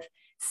 kind of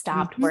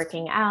stopped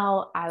working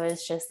out. I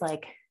was just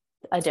like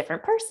a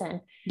different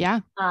person.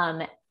 Yeah.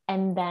 And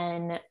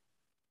then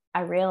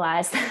I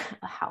realized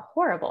how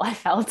horrible I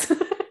felt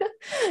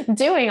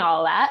doing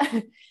all that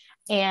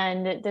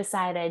and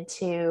decided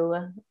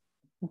to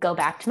go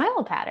back to my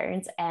old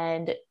patterns.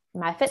 And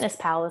my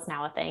MyFitnessPal is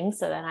now a thing.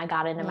 So then I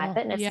got into my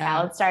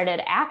MyFitnessPal and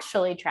started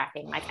actually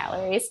tracking my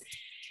calories.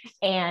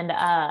 And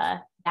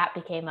that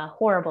became a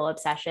horrible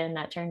obsession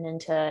that turned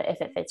into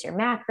If It Fits Your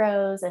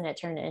Macros. And it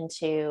turned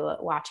into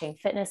watching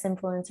fitness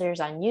influencers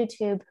on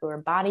YouTube who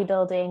are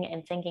bodybuilding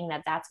and thinking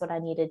that that's what I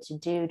needed to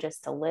do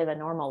just to live a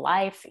normal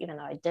life, even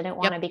though I didn't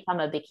want to become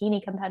a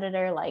bikini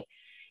competitor. Like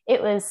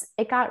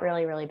it got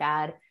really, really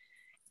bad.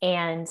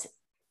 And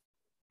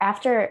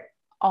after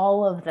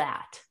all of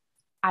that,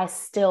 I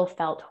still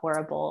felt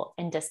horrible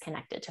and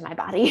disconnected to my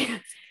body.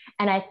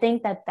 And I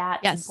think that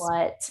that's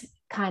what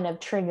kind of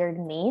triggered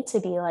me to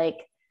be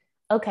like,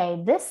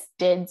 okay, this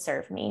did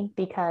serve me,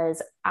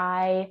 because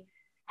I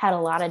had a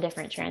lot of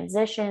different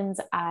transitions.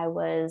 I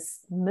was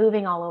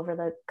moving all over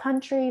the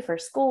country for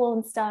school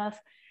and stuff.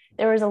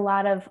 There was a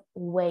lot of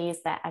ways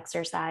that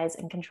exercise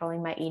and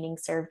controlling my eating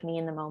served me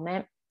in the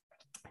moment.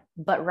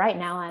 But right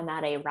now I'm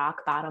at a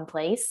rock bottom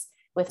place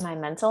with my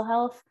mental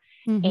health.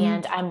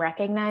 And I'm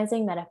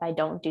recognizing that if I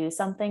don't do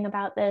something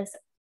about this,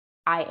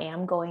 I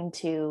am going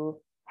to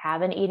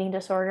have an eating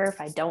disorder if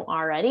I don't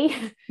already.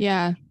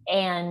 Yeah.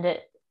 And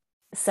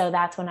so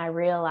that's when I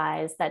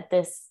realized that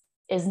this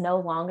is no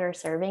longer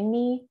serving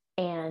me.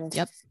 And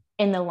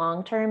in the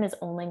long term is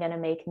only going to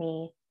make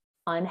me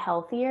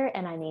unhealthier.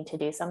 And I need to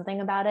do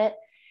something about it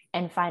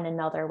and find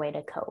another way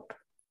to cope.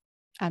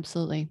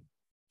 Absolutely.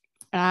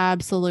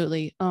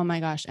 Absolutely. Oh my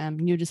gosh, Em,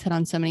 you just hit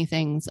on so many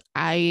things.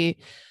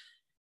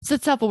 It's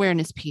that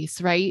self-awareness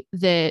piece, right?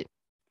 That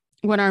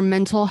when our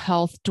mental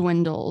health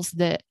dwindles,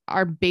 that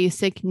our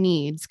basic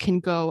needs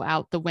can go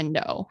out the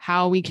window,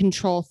 how we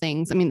control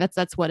things. I mean,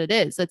 that's what it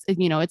is. It's,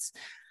 it's,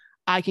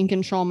 I can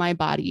control my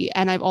body.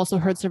 And I've also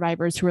heard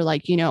survivors who are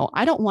like,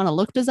 I don't want to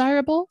look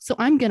desirable, so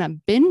I'm going to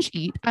binge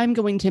eat. I'm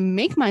going to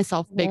make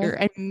myself bigger,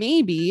 and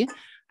maybe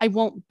I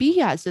won't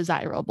be as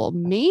desirable.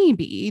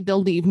 Maybe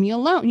they'll leave me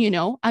alone.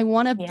 I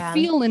want to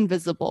feel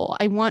invisible.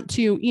 I want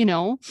to,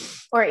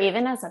 or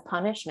even as a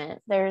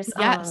punishment. There's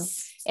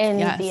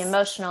the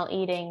emotional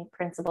eating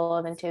principle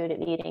of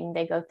intuitive eating,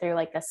 they go through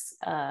like this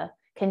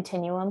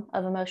continuum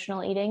of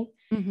emotional eating.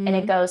 And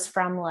it goes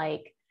from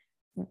like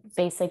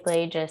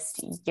basically just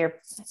you're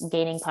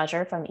gaining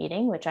pleasure from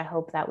eating, which I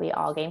hope that we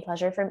all gain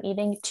pleasure from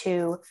eating,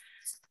 to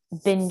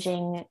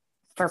binging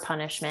for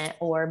punishment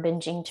or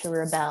binging to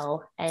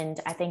rebel. And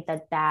I think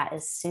that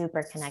is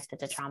super connected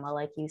to trauma,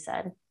 like you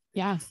said.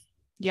 Yeah,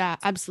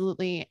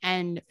 absolutely.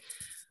 And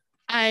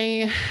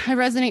I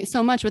resonate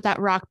so much with that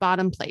rock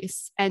bottom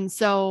place. And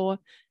so,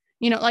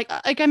 like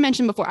I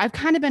mentioned before, I've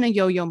kind of been a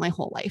yo-yo my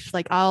whole life.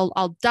 Like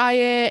I'll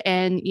diet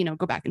and,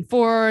 go back and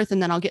forth,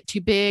 and then I'll get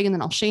too big and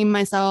then I'll shame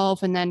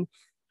myself, and then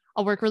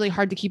I'll work really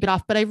hard to keep it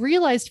off. But I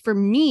realized for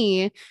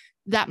me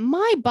that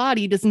my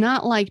body does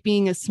not like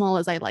being as small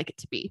as I like it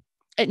to be.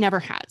 It never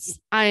has.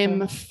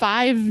 I'm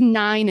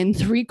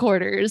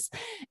 5'9¾",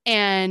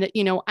 and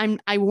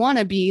I want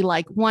to be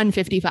like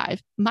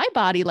 155. My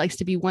body likes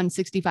to be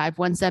 165,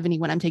 170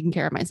 when I'm taking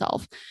care of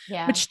myself.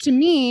 Yeah. Which to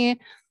me,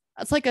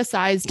 it's like a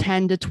size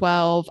 10 to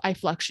 12. I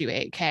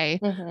fluctuate. Okay.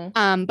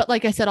 But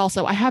like I said,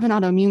 also, I have an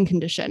autoimmune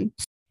condition.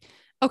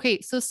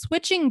 Okay, so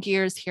switching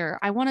gears here,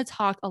 I want to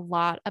talk a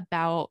lot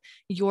about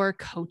your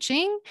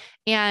coaching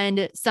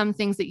and some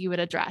things that you would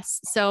address.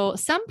 So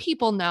some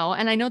people know,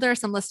 and I know there are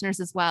some listeners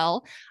as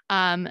well.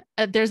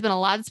 There's been a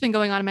lot that's been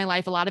going on in my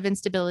life, a lot of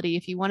instability.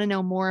 If you want to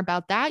know more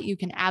about that, you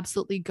can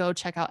absolutely go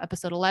check out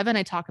episode 11.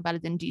 I talk about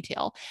it in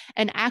detail.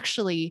 And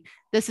actually,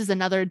 this is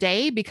another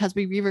day because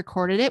we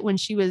re-recorded it when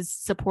she was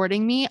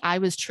supporting me. I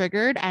was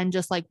triggered and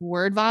just like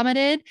word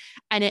vomited,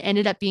 and it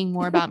ended up being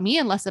more about me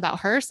and less about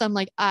her. So I'm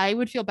like, I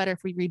would feel better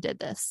if we redid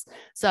this.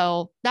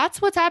 So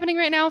that's what's happening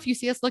right now. If you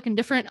see us looking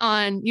different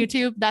on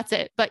YouTube, that's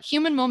it. But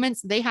human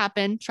moments, they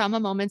happen. Trauma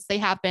moments, they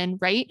happen,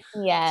 right?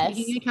 Yes.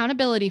 Taking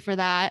accountability for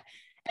that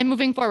and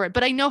moving forward.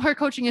 But I know her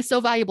coaching is so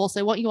valuable,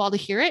 so I want you all to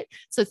hear it.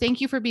 So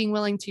thank you for being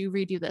willing to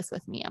redo this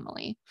with me,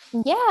 Emily.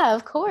 Yeah,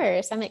 of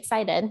course. I'm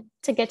excited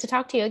to get to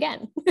talk to you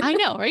again. I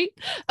know, right?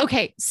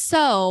 Okay.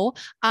 So,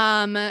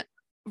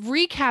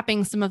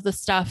 recapping some of the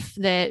stuff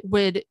that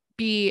would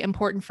be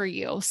important for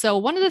you. So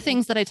one of the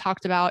things that I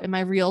talked about in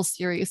my Reels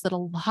series that a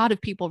lot of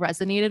people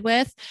resonated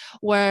with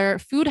were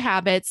food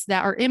habits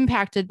that are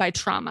impacted by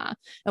trauma.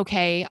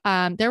 Okay.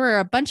 There were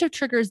a bunch of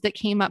triggers that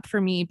came up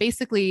for me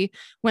basically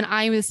when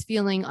I was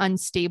feeling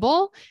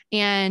unstable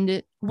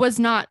and was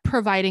not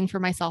providing for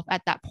myself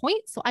at that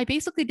point. So I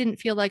basically didn't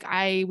feel like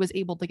I was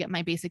able to get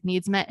my basic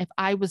needs met if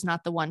I was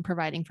not the one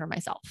providing for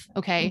myself.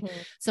 Okay.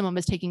 Someone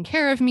was taking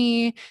care of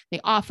me.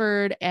 They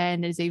offered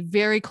and is a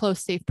very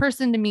close, safe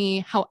person to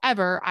me.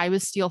 However, I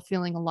was still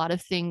feeling a lot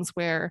of things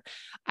where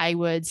I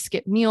would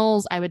skip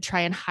meals. I would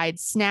try and hide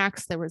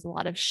snacks. There was a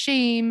lot of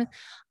shame.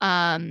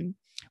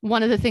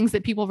 One of the things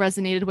that people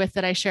resonated with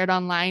that I shared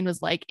online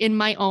was like in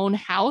my own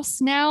house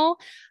now,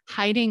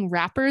 hiding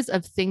wrappers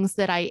of things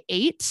that I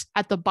ate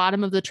at the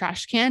bottom of the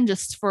trash can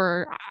just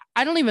for,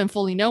 I don't even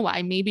fully know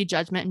why, maybe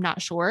judgment, I'm not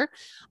sure.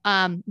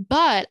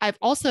 But I've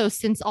also,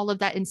 since all of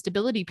that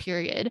instability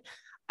period,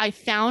 I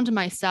found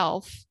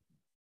myself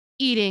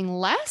eating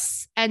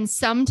less and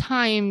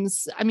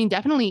sometimes,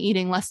 definitely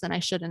eating less than I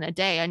should in a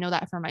day. I know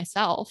that for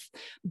myself,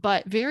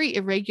 but very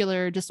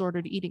irregular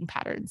disordered eating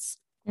patterns.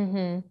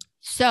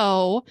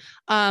 So,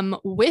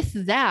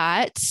 with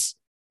that,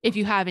 if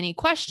you have any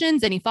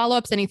questions, any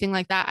follow-ups, anything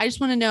like that, I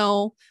just want to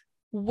know,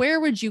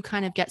 where would you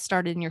kind of get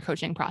started in your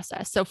coaching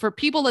process? So for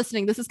people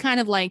listening, this is kind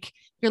of like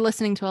you're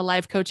listening to a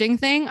live coaching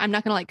thing. I'm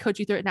not going to like coach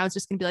you through it now. It's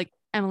just going to be like,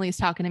 Emily's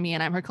talking to me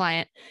and I'm her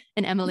client,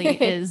 and Emily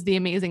is the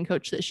amazing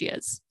coach that she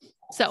is.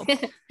 So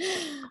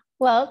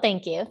Well,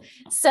 thank you.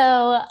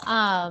 So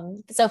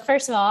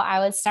first of all,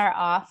 I would start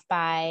off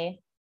by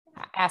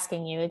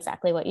asking you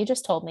exactly what you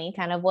just told me,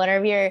 kind of what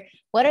are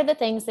the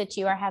things that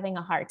you are having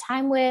a hard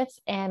time with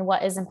and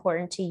what is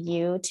important to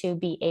you to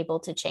be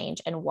able to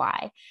change and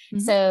why.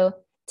 Mhm. So,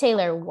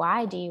 Taylor,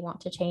 why do you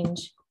want to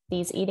change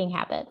these eating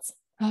habits?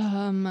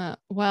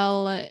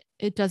 Well,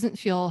 it doesn't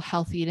feel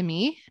healthy to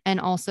me. And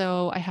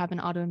also I have an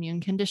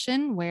autoimmune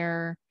condition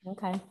where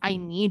Okay. I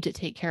need to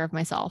take care of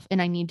myself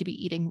and I need to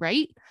be eating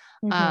right.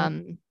 Mm-hmm.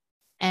 Um,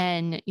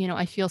 and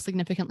I feel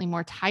significantly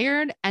more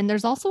tired. And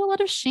there's also a lot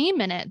of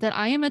shame in it that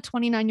I am a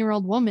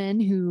 29-year-old woman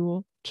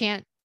who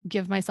can't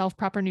give myself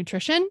proper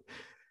nutrition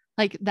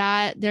like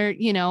that.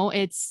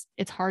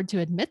 It's hard to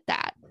admit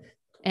that.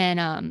 And,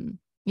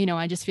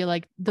 I just feel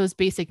like those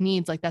basic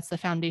needs, like that's the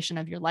foundation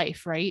of your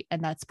life. Right.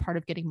 And that's part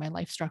of getting my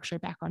life structure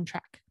back on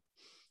track.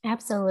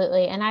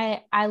 Absolutely. And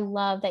I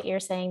love that you're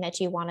saying that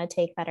you want to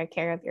take better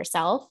care of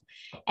yourself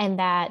and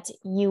that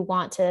you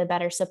want to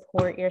better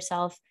support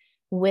yourself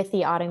with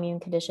the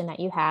autoimmune condition that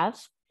you have.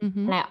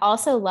 Mm-hmm. And I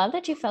also love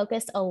that you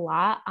focused a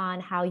lot on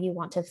how you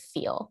want to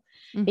feel,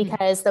 Mm-hmm.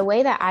 because the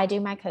way that I do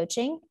my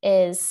coaching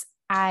is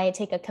I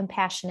take a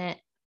compassionate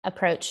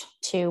approach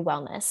to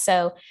wellness.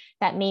 So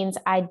that means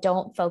I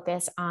don't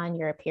focus on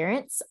your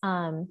appearance.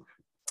 And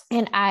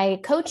I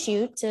coach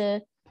you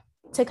to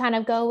kind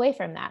of go away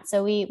from that.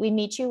 So we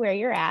meet you where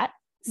you're at.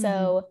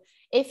 So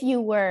if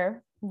you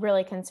were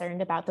really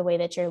concerned about the way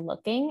that you're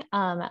looking,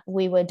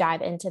 we would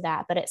dive into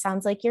that. But it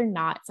sounds like you're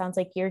not. It sounds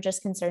like you're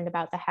just concerned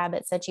about the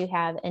habits that you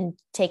have and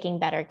taking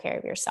better care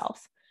of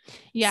yourself.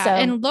 Yeah. So,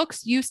 and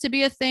looks used to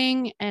be a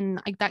thing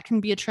and like that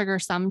can be a trigger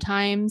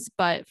sometimes,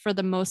 but for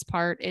the most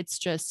part, it's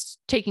just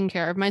taking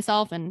care of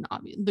myself and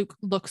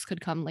looks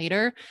could come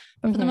later.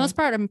 But for the most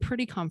part, I'm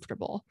pretty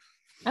comfortable.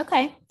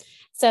 Okay.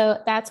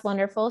 So that's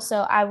wonderful.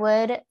 So I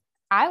would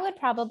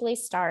probably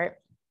start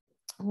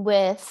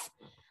with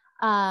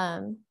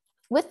the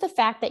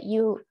fact that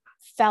you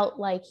felt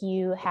like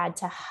you had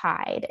to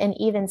hide and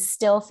even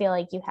still feel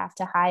like you have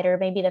to hide, or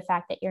maybe the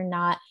fact that you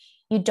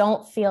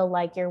don't feel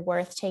like you're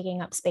worth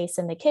taking up space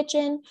in the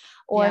kitchen,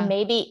 or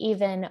maybe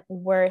even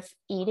worth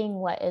eating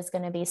what is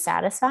going to be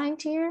satisfying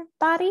to your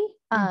body,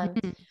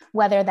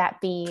 whether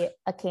that be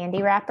a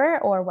candy wrapper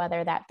or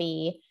whether that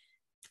be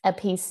a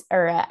piece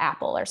or an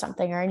apple or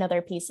something, or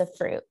another piece of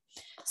fruit.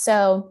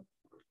 So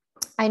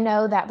I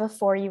know that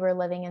before you were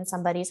living in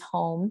somebody's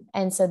home.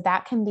 And so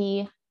that can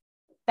be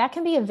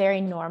a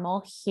very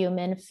normal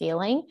human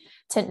feeling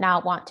to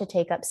not want to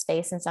take up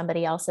space in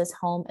somebody else's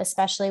home,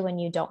 especially when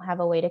you don't have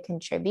a way to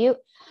contribute.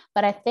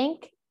 But I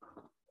think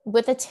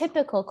with a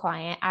typical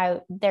client,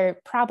 they're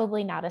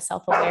probably not as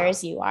self-aware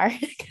as you are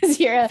because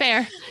you're a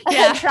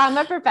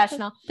trauma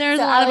professional. There's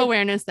a lot of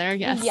awareness there.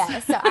 Yes.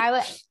 Yeah. So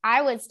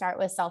I would start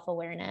with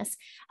self-awareness.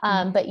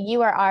 But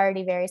you are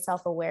already very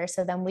self-aware.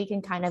 So then we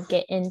can kind of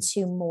get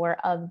into more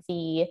of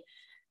the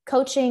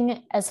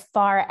coaching as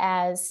far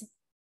as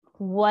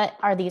what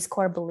are these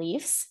core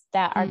beliefs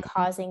that are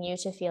causing you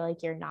to feel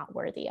like you're not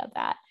worthy of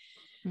that.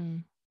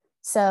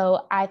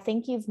 So I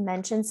think you've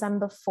mentioned some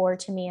before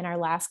to me in our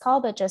last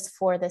call, but just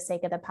for the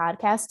sake of the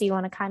podcast, do you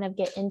want to kind of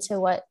get into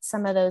what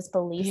some of those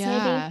beliefs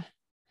may be?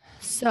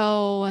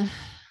 So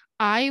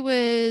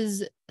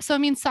size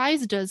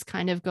does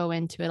kind of go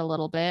into it a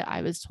little bit.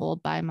 I was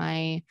told by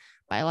my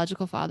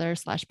biological father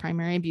 /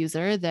 primary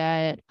abuser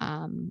that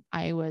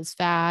I was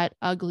fat,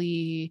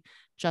 ugly,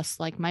 just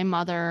like my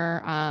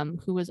mother,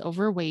 who was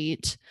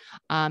overweight.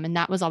 And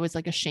that was always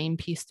like a shame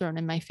piece thrown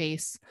in my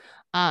face.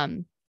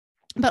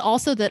 But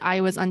also that I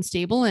was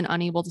unstable and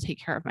unable to take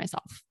care of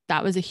myself.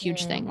 That was a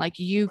huge thing. Like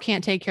you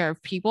can't take care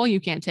of people.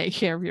 You can't take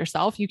care of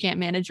yourself. You can't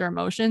manage your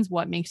emotions.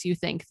 What makes you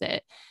think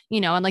that,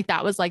 and like,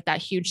 that was like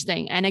that huge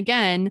thing. And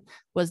again,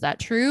 was that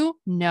true?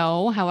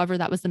 No. However,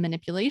 that was the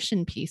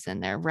manipulation piece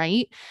in there.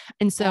 Right.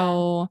 And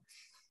so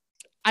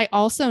I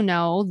also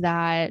know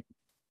that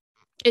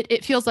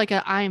it feels like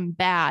I'm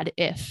bad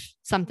if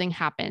something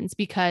happens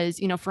because,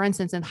 for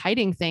instance, in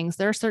hiding things,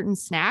 there are certain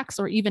snacks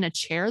or even a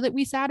chair that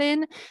we sat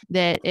in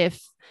that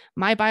if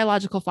my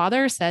biological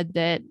father said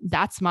that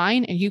that's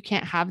mine and you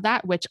can't have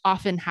that, which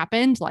often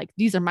happened, like,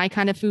 these are my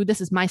kind of food. This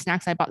is my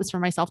snacks. I bought this for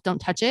myself.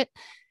 Don't touch it.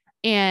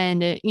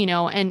 And,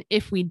 and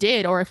if we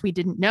did, or if we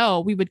didn't know,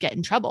 we would get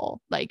in trouble,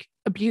 like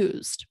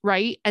abused.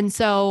 Right. And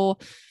so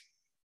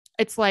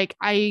it's like,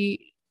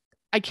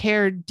 I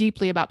care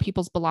deeply about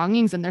people's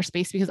belongings and their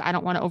space because I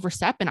don't want to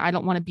overstep and I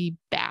don't want to be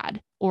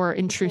bad or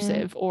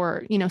intrusive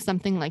or,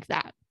 something like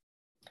that.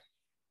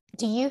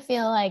 Do you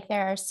feel like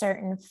there are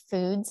certain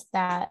foods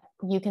that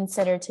you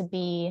consider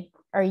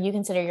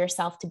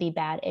yourself to be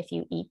bad if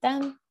you eat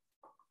them?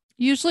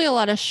 Usually a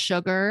lot of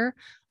sugar.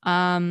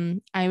 I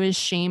was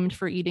shamed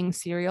for eating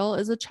cereal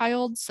as a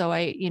child. So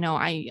I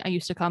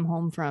used to come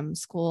home from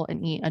school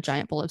and eat a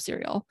giant bowl of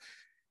cereal.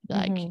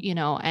 Like,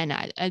 and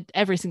I,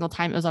 every single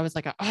time it was always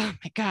like, oh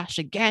my gosh,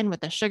 again with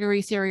the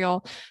sugary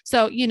cereal.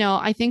 So,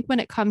 I think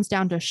when it comes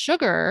down to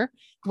sugar,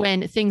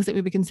 when things that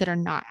we would consider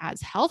not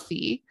as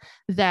healthy,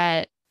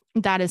 that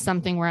is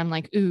something where I'm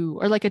like, ooh,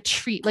 or like a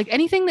treat, like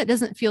anything that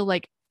doesn't feel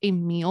like a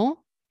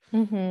meal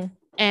Mm-hmm.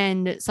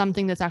 and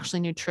something that's actually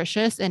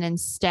nutritious and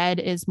instead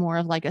is more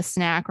of like a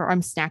snack or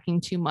I'm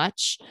snacking too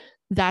much,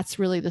 that's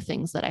really the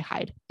things that I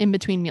hide in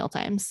between meal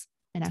times.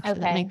 And actually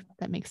Okay.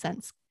 that makes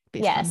sense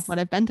based on Yes. what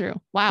I've been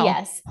through. Wow.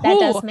 Yes, that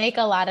does Ooh, make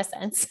a lot of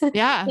sense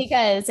yeah.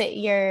 because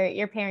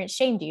your parents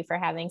shamed you for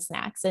having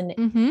snacks, and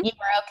Mm-hmm. you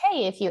were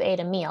okay if you ate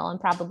a meal,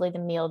 and probably the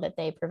meal that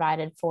they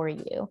provided for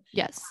you.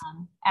 Yes.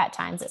 At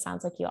times, it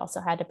sounds like you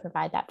also had to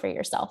provide that for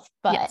yourself,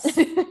 but Yes.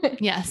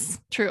 Yes.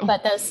 True.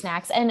 but those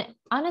snacks, and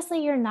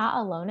honestly, you're not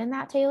alone in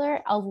that,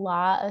 Taylor. A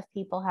lot of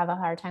people have a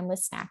hard time with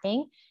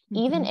snacking,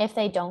 even Mm-hmm. if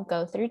they don't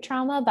go through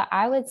trauma. But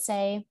I would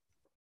say,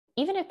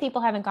 even if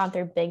people haven't gone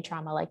through big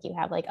trauma like you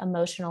have, like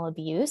emotional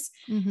abuse,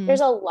 Mm-hmm. there's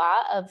a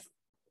lot of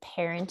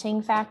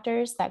parenting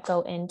factors that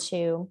go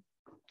into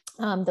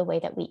the way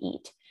that we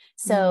eat.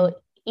 So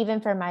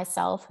even for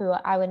myself, who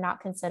I would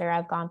not consider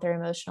I've gone through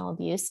emotional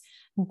abuse,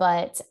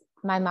 but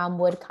my mom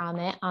would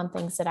comment on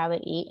things that I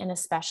would eat, and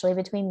especially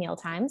between meal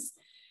times,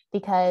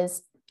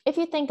 because if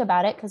you think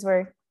about it, because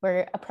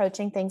we're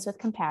approaching things with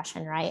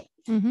compassion, right?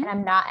 Mm-hmm. And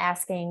I'm not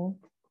asking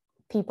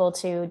people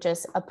to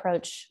just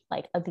approach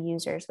like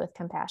abusers with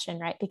compassion,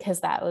 right?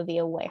 Because that would be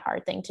a way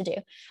hard thing to do.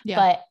 Yeah.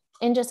 But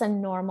in just a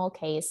normal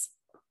case,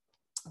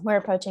 we're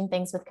approaching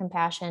things with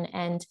compassion.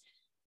 And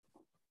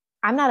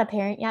I'm not a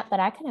parent yet, but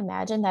I can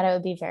imagine that it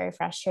would be very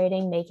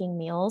frustrating making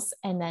meals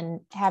and then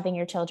having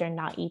your children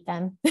not eat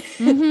them.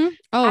 Mm-hmm.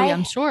 Oh, yeah,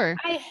 I'm I sure.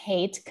 I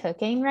hate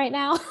cooking right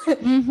now. And I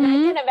Mm-hmm.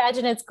 can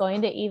imagine it's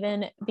going to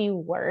even be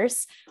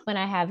worse when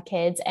I have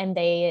kids and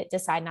they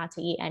decide not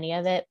to eat any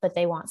of it, but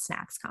they want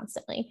snacks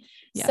constantly.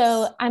 Yes.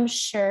 So I'm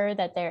sure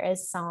that there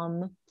is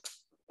some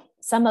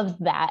of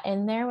that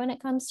in there when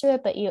it comes to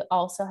it, but you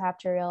also have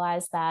to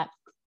realize that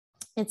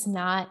it's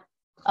not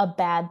a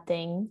bad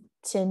thing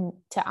to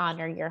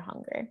honor your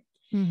hunger.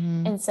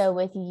 Mm-hmm. And so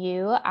with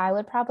you, I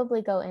would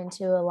probably go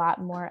into a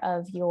lot more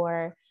of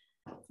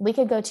we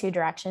could go two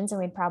directions, and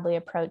we'd probably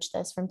approach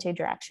this from two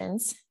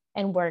directions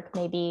and work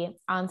maybe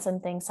on some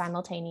things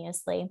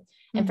simultaneously.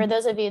 And for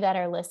those of you that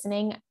are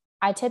listening,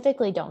 I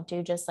typically don't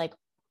do just like,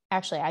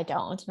 actually, I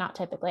don't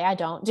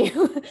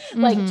do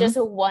like just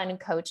one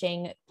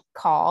coaching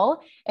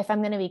call. If I'm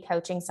going to be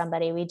coaching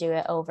somebody, we do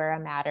it over a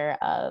matter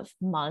of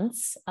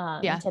months,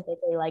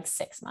 typically like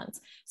 6 months.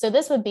 So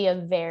this would be a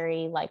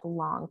very like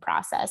long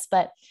process.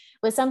 But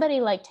with somebody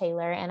like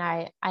Taylor, and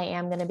I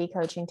am going to be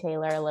coaching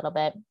Taylor a little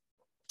bit,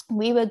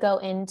 we would go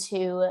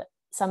into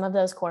some of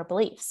those core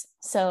beliefs.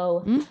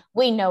 So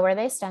we know where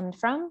they stemmed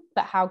from,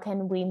 but how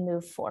can we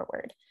move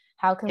forward?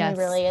 How can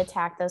we really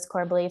attack those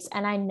core beliefs?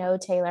 And I know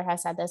Taylor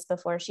has said this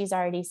before. She's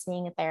already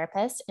seeing a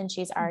therapist and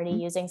she's already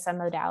using some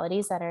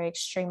modalities that are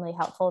extremely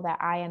helpful that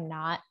I am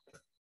not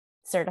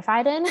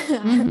certified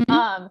in.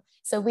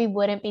 So we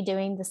wouldn't be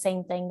doing the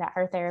same thing that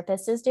her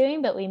therapist is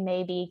doing, but we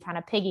may be kind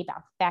of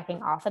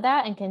piggybacking off of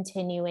that and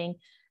continuing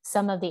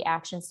some of the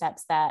action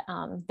steps that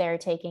they're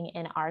taking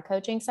in our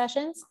coaching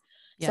sessions.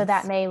 Yes. So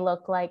that may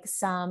look like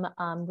some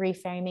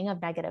reframing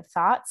of negative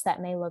thoughts.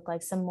 That may look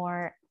like some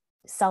more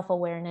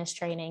self-awareness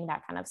training,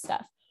 that kind of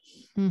stuff.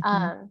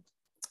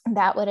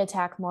 That would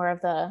attack more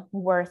of the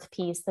worth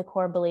piece, the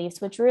core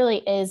beliefs, which really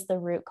is the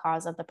root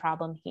cause of the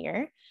problem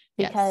here,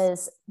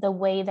 because the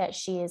way that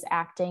she is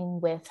acting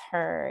with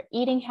her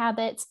eating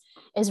habits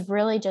is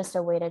really just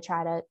a way to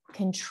try to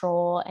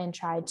control and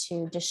try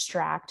to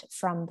distract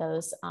from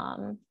those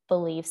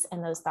beliefs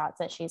and those thoughts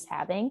that she's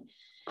having.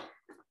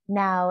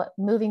 Now,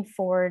 moving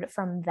forward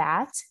from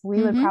that,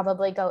 we would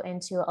probably go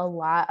into a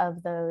lot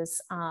of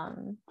those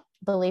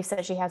beliefs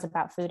that she has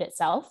about food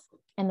itself,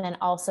 and then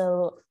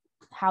also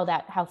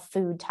how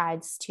food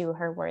ties to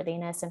her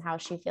worthiness and how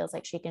she feels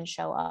like she can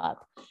show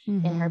up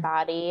in her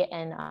body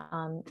and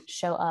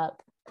show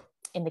up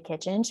in the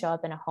kitchen, show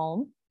up in a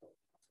home.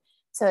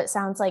 So it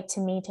sounds like to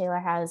me, Taylor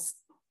has,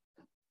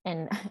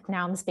 and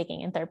now I'm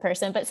speaking in third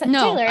person, but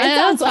no, Taylor, it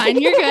sounds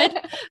fine. You're good.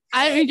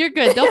 I mean, you're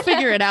good. They'll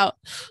figure it out.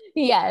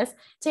 Yes.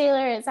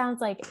 Taylor, it sounds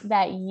like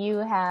that you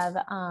have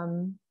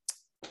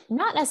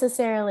not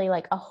necessarily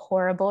like a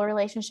horrible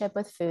relationship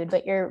with food,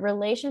 but your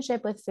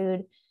relationship with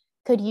food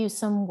could use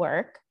some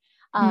work.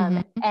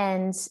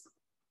 And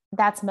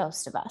that's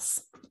most of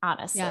us,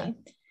 honestly. Yeah.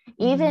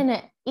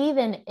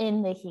 Even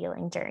in the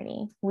healing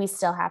journey, we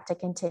still have to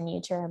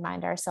continue to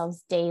remind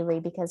ourselves daily,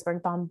 because we're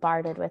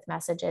bombarded with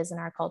messages in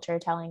our culture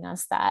telling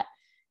us that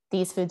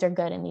these foods are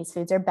good and these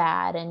foods are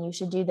bad, and you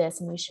should do this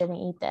and you shouldn't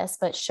eat this.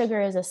 But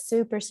sugar is a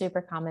super,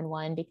 super common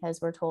one, because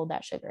we're told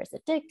that sugar is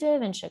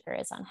addictive and sugar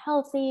is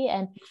unhealthy.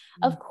 And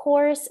of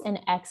course, in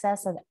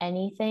excess of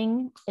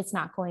anything, it's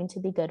not going to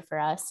be good for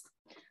us.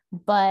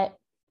 But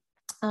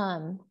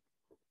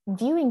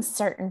viewing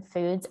certain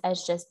foods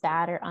as just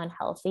bad or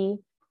unhealthy,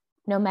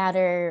 no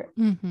matter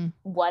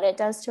what it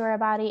does to our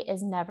body,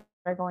 is never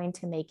going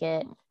to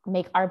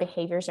make our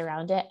behaviors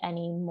around it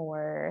any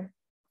more,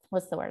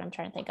 what's the word I'm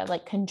trying to think of,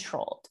 like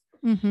controlled.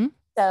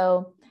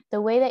 So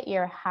the way that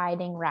you're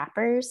hiding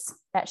wrappers,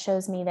 that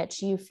shows me that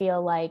you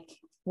feel like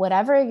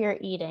whatever you're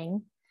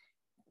eating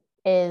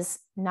is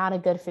not a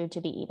good food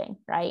to be eating,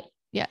 right?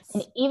 Yes.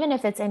 And even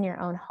if it's in your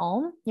own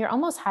home, you're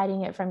almost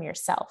hiding it from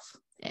yourself.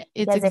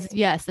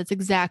 Yes, that's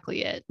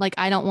exactly it. Like,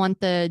 I don't want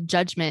the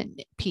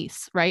judgment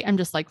piece, right? I'm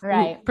just like,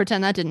 right.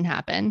 Pretend that didn't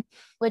happen.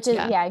 Which is,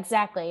 yeah,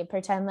 exactly.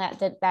 Pretend that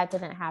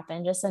didn't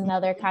happen. Just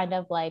another kind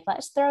of like,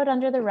 let's throw it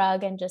under the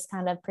rug and just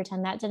kind of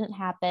pretend that didn't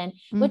happen,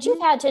 which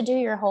you've had to do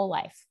your whole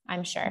life,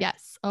 I'm sure.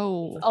 Yes.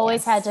 Oh, you've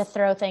always had to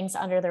throw things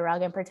under the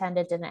rug and pretend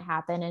it didn't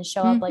happen and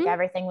show up like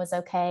everything was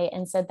okay.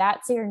 And so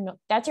that's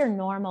your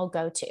normal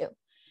go-to.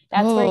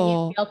 That's where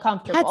you feel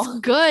comfortable. That's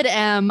good,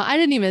 Em. I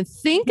didn't even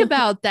think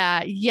about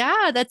that.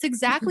 Yeah, that's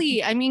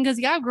exactly. I mean, because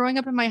growing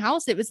up in my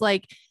house, it was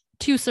like,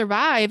 to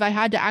survive, I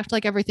had to act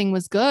like everything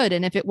was good.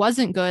 And if it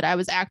wasn't good, I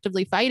was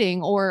actively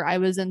fighting, or I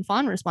was in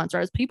fawn response, or I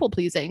was people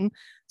pleasing.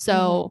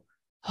 So,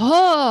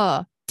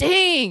 oh,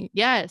 dang.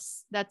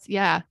 Yes. That's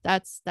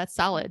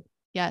solid.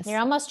 Yes.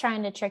 You're almost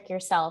trying to trick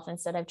yourself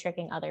instead of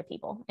tricking other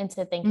people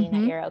into thinking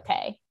that you're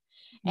okay.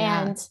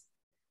 Yeah.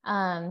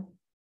 And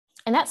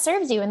that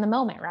serves you in the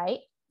moment, right?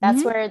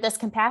 That's where this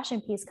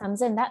compassion piece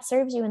comes in. That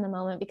serves you in the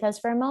moment, because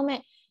for a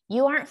moment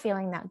you aren't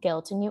feeling that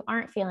guilt and you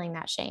aren't feeling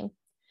that shame.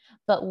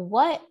 But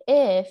what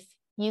if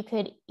you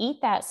could eat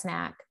that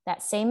snack,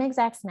 that same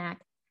exact snack,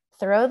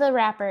 throw the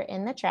wrapper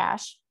in the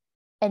trash,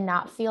 and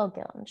not feel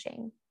guilt and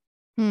shame?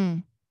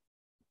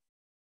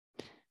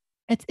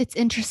 It's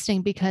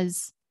interesting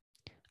because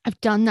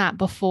I've done that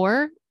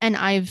before and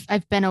I've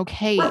been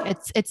okay.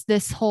 It's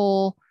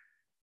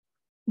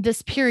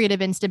this period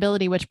of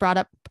instability, which brought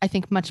up, I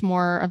think, much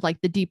more of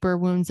like the deeper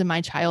wounds in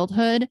my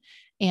childhood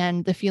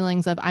and the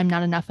feelings of I'm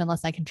not enough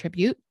unless I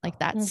contribute. Like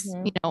that's,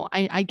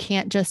 I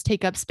can't just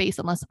take up space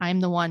unless I'm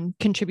the one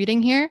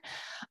contributing here,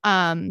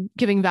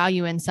 giving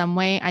value in some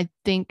way.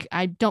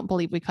 I don't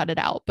believe we cut it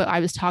out, but I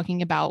was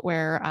talking about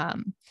where,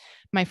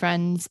 my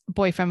friend's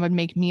boyfriend would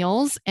make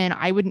meals and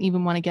I wouldn't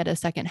even want to get a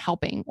second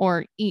helping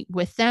or eat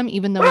with them,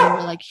 even though they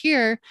were like,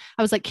 here,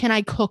 I was like, can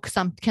I cook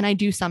can I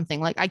do something?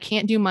 Like, I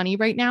can't do money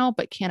right now,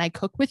 but can I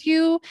cook with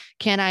you?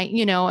 Can I,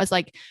 as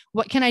like,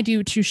 what can I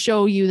do to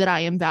show you that I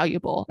am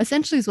valuable?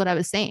 Essentially is what I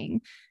was saying.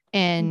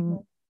 And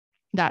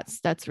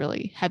that's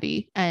really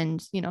heavy.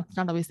 And, it's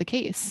not always the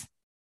case.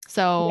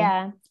 So,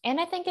 yeah. And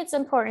I think it's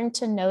important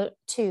to note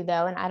too,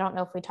 though, and I don't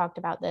know if we talked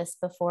about this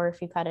before, if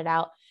you cut it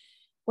out,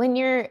 when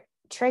you're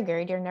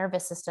triggered, your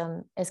nervous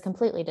system is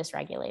completely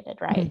dysregulated,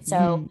 right?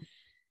 So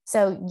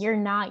you're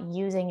not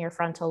using your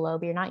frontal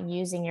lobe, you're not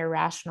using your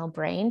rational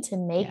brain to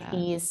make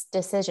these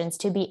decisions,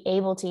 to be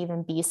able to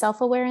even be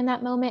self-aware in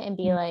that moment and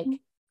be like,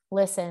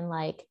 listen,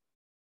 like,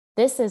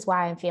 this is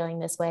why I'm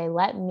feeling this way.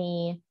 Let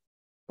me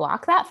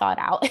block that thought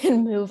out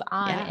and move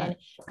on and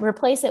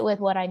replace it with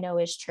what I know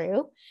is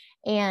true.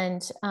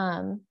 And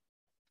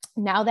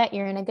now that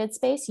you're in a good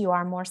space, you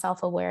are more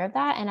self-aware of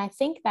that. And I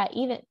think that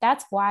even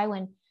that's why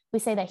when we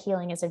say that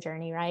healing is a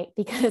journey, right?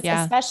 Because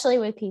especially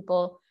with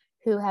people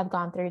who have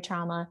gone through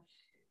trauma,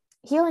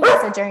 healing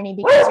is a journey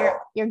because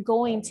you're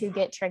going to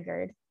get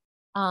triggered.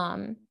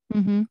 Something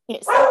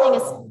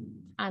is,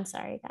 I'm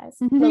sorry, guys.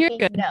 You're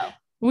good. No.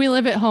 We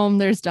live at home.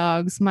 There's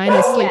dogs. Mine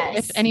is sleep.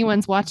 If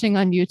anyone's watching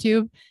on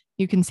YouTube,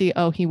 you can see,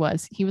 he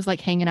was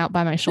like hanging out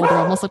by my shoulder,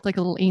 almost looked like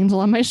a little angel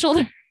on my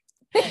shoulder.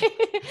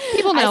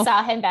 People know. I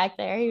saw him back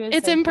there.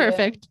 It's so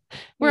imperfect.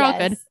 Cute. We're all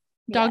good.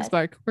 Dogs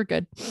bark. We're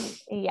good.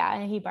 Yeah.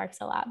 And he barks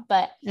a lot,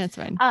 but that's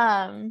fine.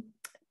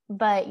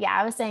 But yeah,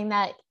 I was saying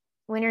that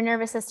when your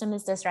nervous system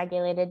is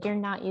dysregulated, you're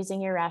not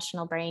using your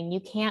rational brain.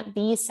 You can't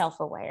be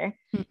self-aware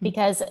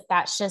because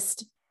that's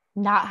just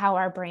not how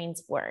our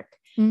brains work.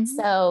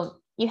 So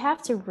you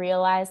have to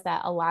realize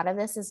that a lot of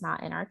this is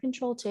not in our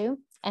control too,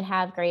 and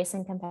have grace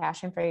and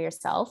compassion for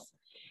yourself.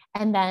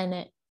 And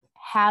then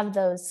have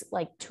those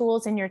like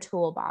tools in your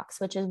toolbox,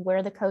 which is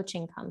where the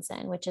coaching comes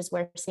in, which is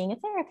where seeing a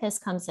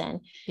therapist comes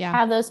in.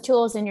 Have those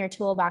tools in your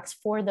toolbox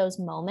for those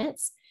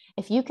moments.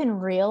 If you can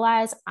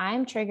realize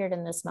I'm triggered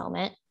in this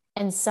moment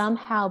and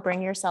somehow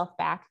bring yourself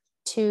back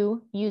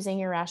to using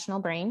your rational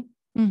brain,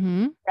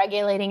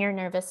 regulating your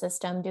nervous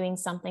system, doing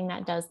something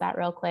that does that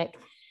real quick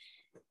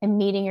and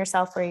meeting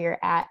yourself where you're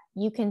at,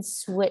 you can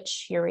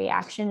switch your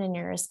reaction and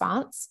your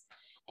response.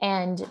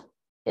 And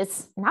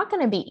it's not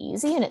going to be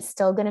easy and it's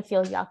still going to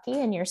feel yucky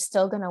and you're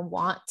still going to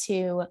want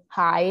to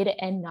hide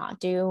and not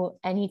do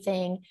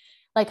anything,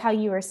 like how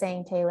you were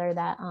saying, Taylor,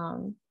 that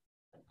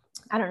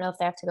I don't know if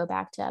they have to go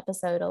back to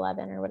episode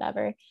 11 or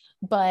whatever,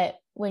 but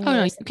when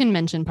you can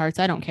mention parts.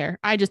 I don't care.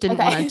 I just didn't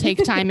want to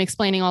take time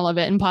explaining all of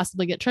it and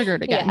possibly get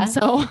triggered again.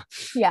 So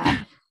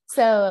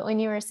So when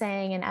you were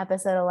saying in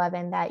episode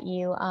 11 that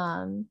you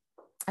oh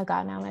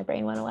God, now my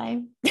brain went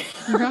away.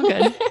 You're all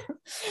good.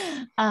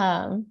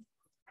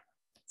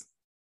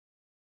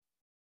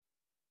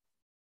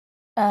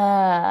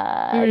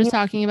 We were just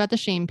talking about the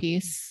shame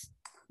piece.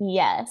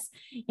 Yes.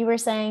 You were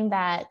saying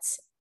that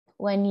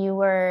when you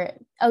were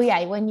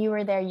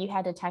there, you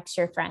had to text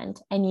your friend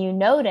and you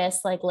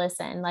noticed, like,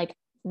 listen, like,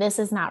 this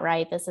is not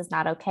right. This is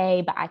not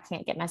okay, but I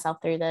can't get myself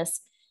through this.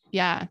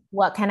 Yeah.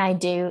 What can I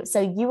do?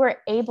 So you were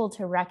able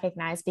to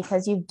recognize,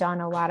 because you've done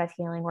a lot of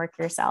healing work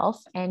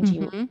yourself and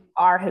you Mm-hmm.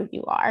 are who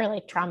you are,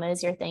 like trauma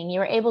is your thing. You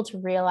were able to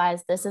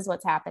realize this is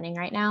what's happening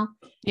right now.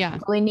 Yeah.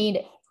 We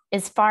need,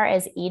 as far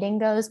as eating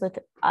goes with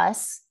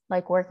us,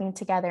 like working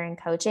together and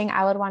coaching,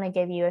 I would want to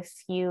give you a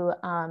few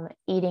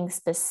eating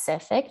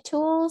specific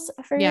tools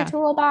for your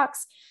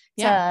toolbox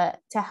to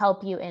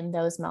help you in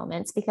those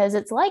moments, because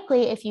it's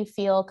likely if you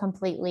feel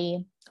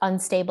completely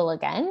unstable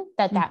again,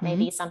 that may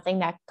be something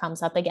that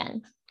comes up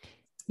again.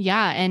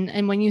 Yeah.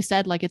 And when you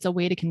said like it's a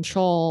way to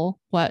control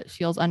what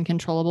feels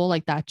uncontrollable,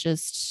 like that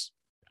just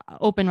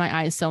opened my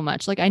eyes so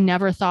much. Like I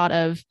never thought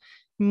of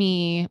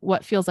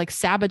what feels like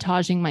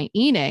sabotaging my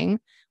eating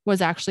was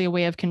actually a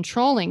way of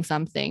controlling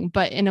something,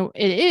 but it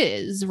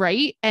is,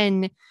 right?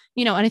 And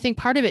and I think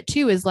part of it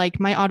too is like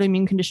my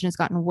autoimmune condition has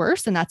gotten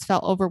worse and that's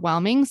felt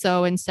overwhelming.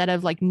 So instead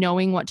of like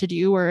knowing what to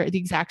do or the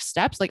exact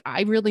steps, like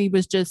I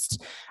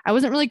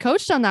wasn't really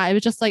coached on that. It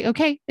was just like,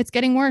 okay, it's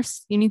getting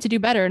worse. You need to do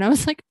better. And I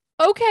was like,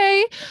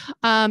 okay.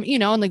 And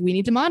like, we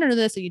need to monitor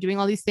this. Are you doing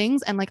all these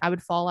things? And like, I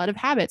would fall out of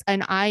habits.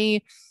 And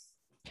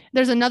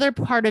there's another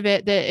part of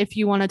it that if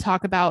you want to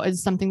talk about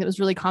is something that was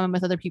really common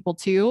with other people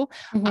too,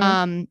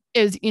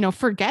 is,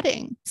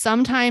 forgetting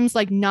sometimes,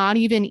 like not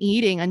even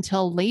eating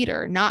until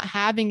later, not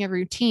having a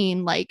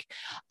routine, like,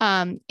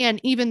 and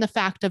even the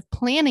fact of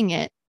planning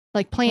it,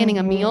 like planning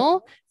a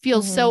meal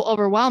feels so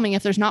overwhelming.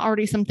 If there's not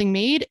already something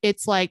made,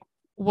 it's like,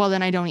 well,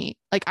 then I don't eat.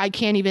 Like I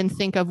can't even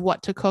think of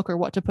what to cook or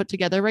what to put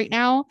together right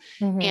now.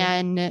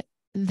 And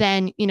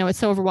then, it's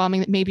so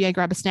overwhelming that maybe I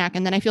grab a snack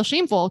and then I feel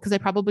shameful because I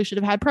probably should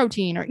have had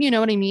protein, or, you know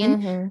what I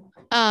mean?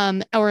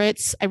 Or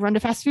I run to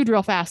fast food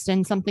real fast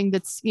and something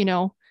that's,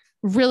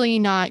 really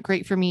not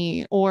great for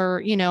me,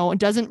 or,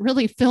 doesn't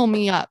really fill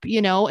me up.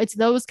 It's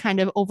those kind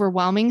of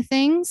overwhelming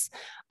things.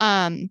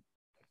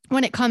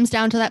 When it comes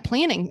down to that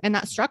planning and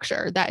that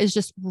structure, that is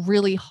just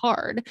really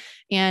hard.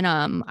 And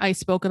I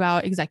spoke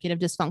about executive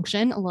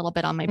dysfunction a little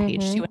bit on my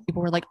page too. And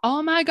people were like,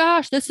 oh my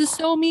gosh, this is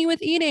so me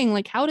with eating.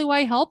 Like, how do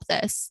I help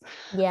this?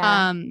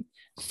 Yeah.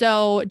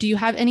 So do you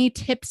have any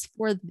tips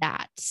for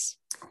that?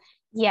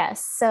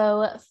 Yes.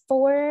 So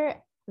for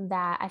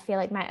that, I feel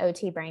like my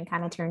OT brain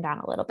kind of turned on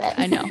a little bit.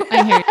 I know.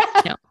 I hear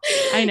you.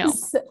 I know.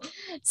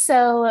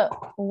 So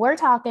we're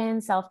talking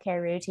self-care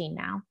routine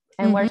now,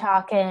 and we're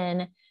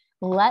talking,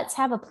 let's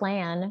have a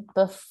plan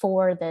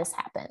before this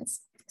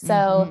happens.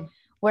 So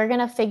we're going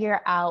to figure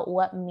out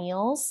what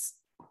meals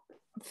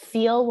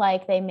feel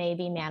like they may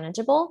be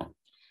manageable.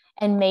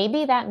 And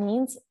maybe that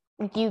means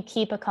you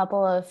keep a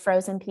couple of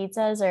frozen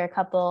pizzas or a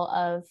couple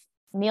of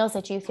meals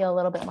that you feel a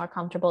little bit more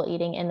comfortable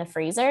eating in the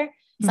freezer,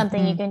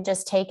 something you can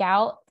just take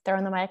out, throw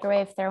in the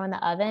microwave, throw in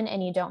the oven,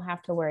 and you don't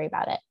have to worry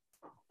about it.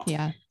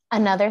 Yeah.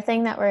 Another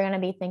thing that we're going to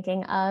be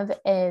thinking of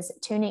is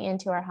tuning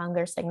into our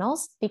hunger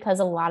signals, because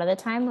a lot of the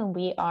time when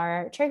we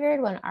are triggered,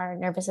 when our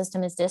nervous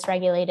system is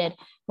dysregulated,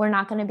 we're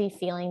not going to be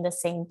feeling the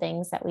same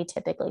things that we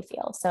typically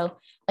feel. So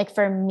like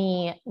for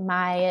me,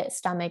 my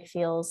stomach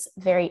feels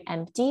very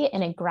empty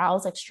and it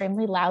growls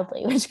extremely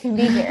loudly, which can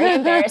be very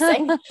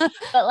embarrassing.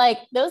 But like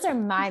those are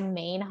my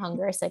main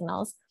hunger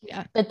signals.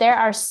 Yeah. But there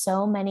are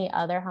so many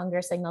other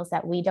hunger signals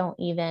that we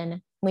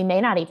may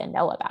not even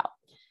know about.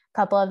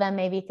 Couple of them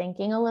may be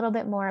thinking a little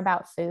bit more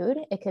about food.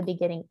 It could be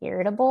getting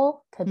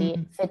irritable, could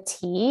be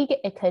fatigue,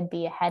 it could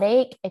be a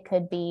headache, it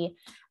could be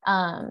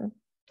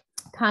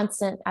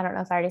constant, I don't know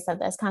if I already said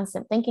this,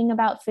 constant thinking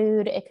about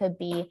food. It could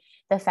be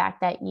the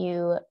fact that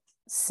you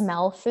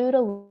smell food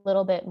a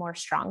little bit more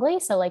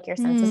strongly. So like your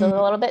senses are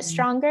a little bit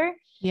stronger.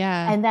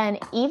 Yeah. And then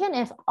even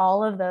if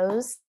all of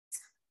those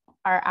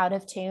are out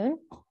of tune,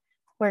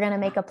 we're going to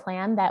make a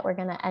plan that we're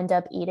going to end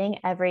up eating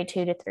every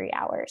 2 to 3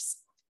 hours.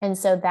 And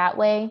so that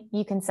way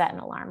you can set an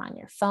alarm on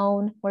your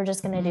phone. We're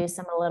just going to do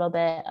a little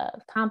bit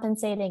of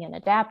compensating and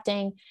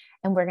adapting,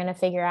 and we're going to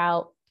figure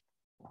out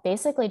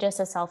basically just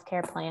a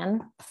self-care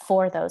plan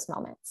for those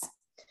moments.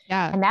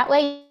 Yeah. And that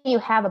way you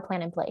have a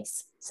plan in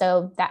place.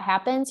 So that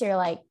happens, you're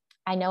like,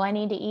 I know I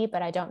need to eat,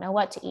 but I don't know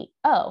what to eat.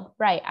 Oh,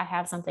 right. I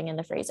have something in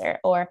the freezer.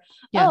 Or,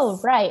 oh,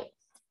 right.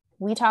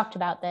 We talked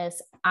about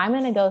this. I'm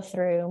going to go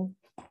through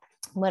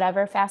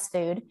whatever fast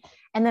food.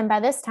 And then by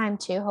this time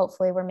too,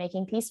 hopefully we're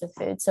making peace with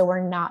food. So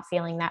we're not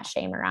feeling that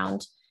shame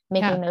around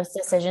making those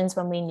decisions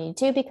when we need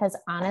to, because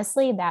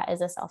honestly, that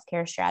is a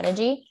self-care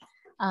strategy.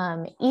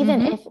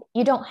 Even if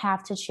you don't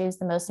have to choose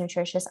the most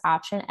nutritious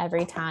option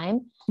every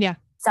time. Yeah.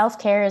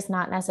 Self-care is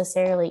not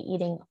necessarily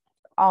eating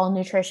all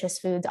nutritious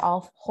foods,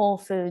 all whole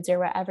foods, or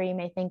whatever you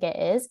may think it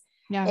is.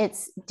 Yeah.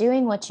 It's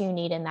doing what you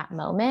need in that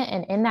moment.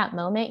 And in that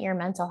moment, your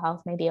mental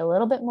health may be a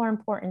little bit more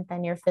important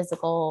than your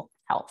physical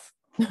health.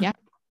 Yeah.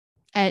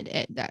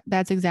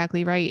 That's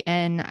exactly right.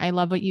 And I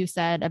love what you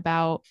said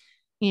about,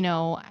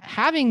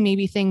 having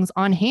maybe things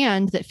on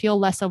hand that feel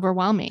less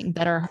overwhelming,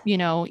 that are,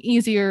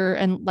 easier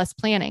and less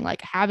planning,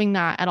 like having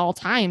that at all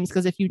times.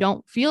 Because if you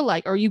don't feel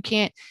like, or you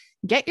can't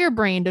get your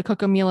brain to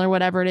cook a meal or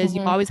whatever it is,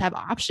 you always have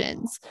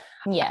options.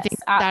 Yes. I think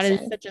that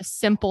is such a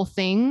simple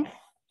thing.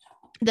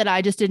 that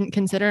I just didn't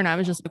consider. And I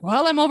was just like,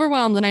 well, I'm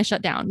overwhelmed, and I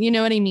shut down. You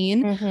know what I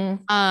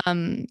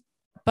mean?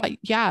 But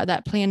yeah,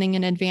 that planning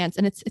in advance.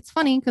 And it's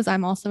funny because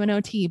I'm also an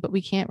OT, but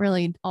we can't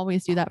really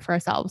always do that for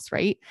ourselves.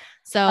 Right.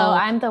 So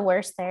I'm the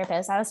worst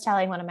therapist. I was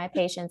telling one of my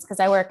patients, because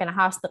I work in a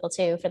hospital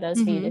too, for those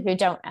of you who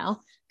don't know,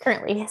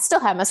 currently still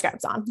have my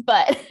scrubs on,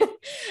 but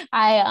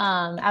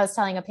I was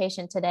telling a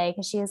patient today,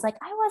 because she was like,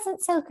 I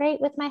wasn't so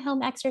great with my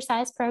home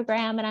exercise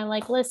program. And I'm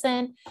like,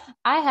 listen,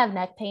 I have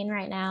neck pain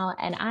right now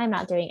and I'm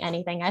not doing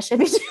anything I should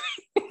be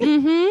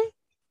doing.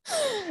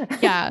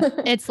 Yeah.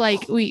 It's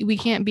like, we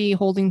can't be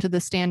holding to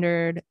the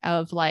standard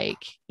of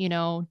like,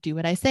 do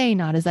what I say,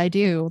 not as I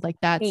do. Like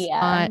that's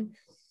not,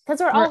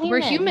 because we're all human.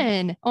 We're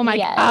human. Oh my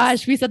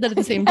gosh. We said that at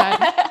the same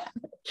time.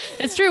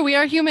 It's true. We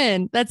are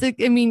human. That's it.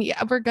 I mean,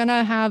 yeah, we're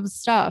gonna have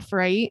stuff.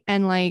 Right.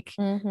 And like,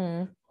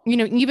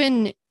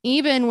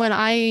 even when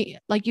I,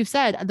 like you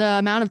said,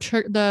 the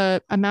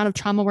amount of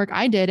trauma work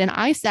I did, and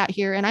I sat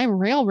here and I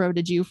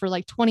railroaded you for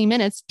like 20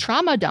 minutes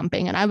trauma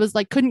dumping, and I was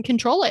like, couldn't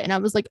control it. And I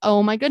was like,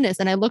 oh my goodness.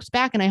 And I looked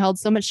back and I held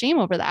so much shame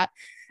over that.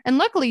 And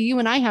luckily you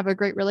and I have a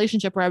great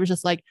relationship where I was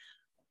just like,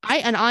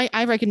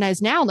 I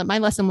recognize now that my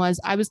lesson was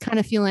I was kind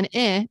of feeling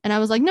and I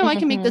was like, no, I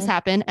can make this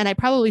happen. And I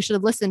probably should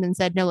have listened and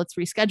said, no, let's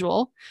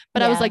reschedule.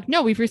 But I was like,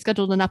 no, we've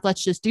rescheduled enough.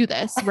 Let's just do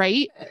this.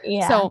 Right.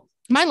 So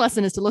my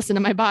lesson is to listen to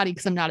my body,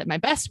 because I'm not at my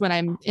best when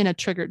I'm in a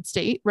triggered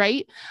state.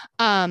 Right.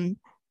 The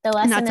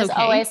lesson is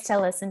always to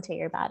listen to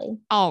your body.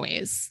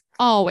 Always.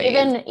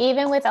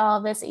 Even with all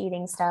of this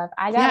eating stuff,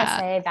 I gotta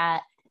say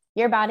that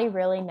your body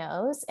really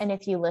knows. And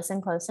if you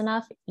listen close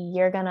enough,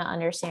 you're going to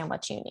understand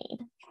what you need.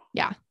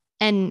 Yeah.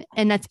 And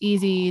that's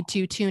easy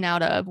to tune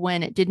out of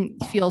when it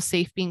didn't feel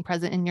safe being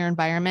present in your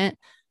environment.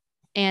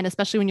 And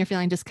especially when you're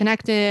feeling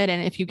disconnected.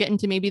 And if you get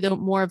into maybe the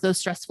more of those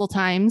stressful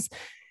times,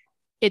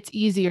 it's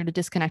easier to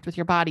disconnect with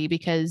your body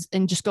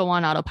and just go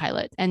on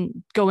autopilot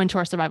and go into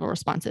our survival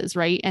responses.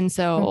 Right. And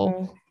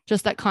so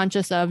just that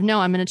conscious of, no,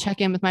 I'm going to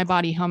check in with my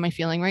body. How am I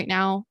feeling right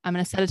now? I'm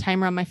going to set a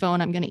timer on my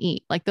phone. I'm going to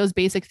eat. Like those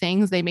basic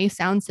things. They may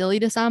sound silly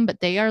to some, but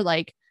they are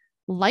like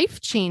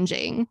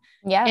life-changing.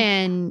 Yeah.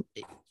 And,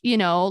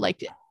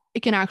 like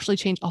it can actually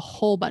change a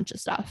whole bunch of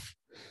stuff.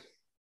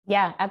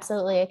 Yeah,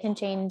 absolutely. It can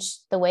change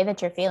the way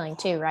that you're feeling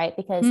too, right?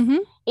 Because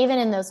even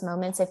in those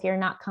moments, if you're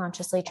not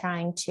consciously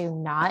trying to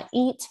not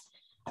eat,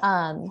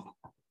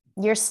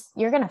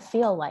 you're going to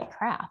feel like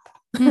crap,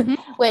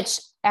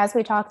 which, as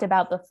we talked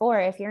about before,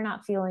 if you're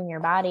not feeling your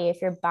body,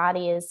 if your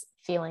body is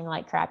feeling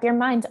like crap, your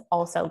mind's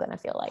also going to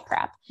feel like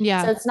crap.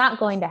 Yeah. So it's not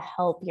going to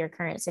help your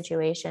current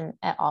situation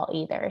at all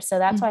either. So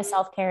that's why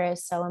self-care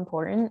is so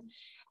important.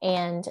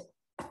 And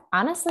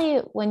honestly,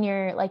 when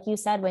you're, like you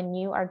said, when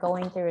you are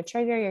going through a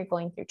trigger, you're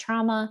going through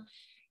trauma,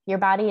 your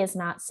body is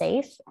not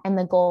safe. And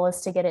the goal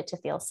is to get it to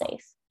feel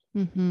safe.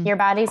 Your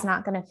body's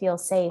not going to feel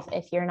safe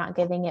if you're not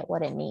giving it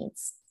what it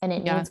needs. And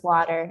it needs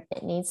water,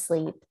 it needs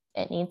sleep,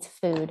 it needs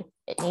food,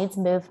 it needs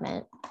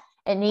movement,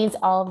 it needs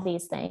all of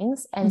these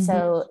things. And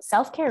so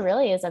self-care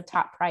really is a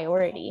top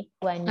priority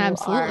when you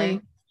are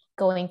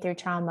going through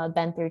trauma,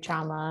 been through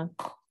trauma,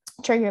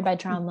 triggered by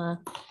trauma.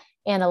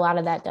 And a lot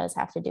of that does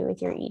have to do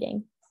with your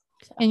eating.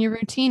 So. And your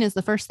routine is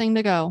the first thing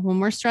to go.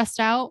 When we're stressed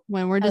out,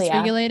 when we're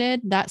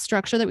dysregulated, that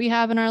structure that we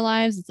have in our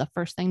lives is the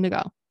first thing to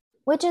go.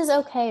 Which is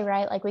okay,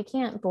 right? Like we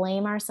can't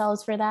blame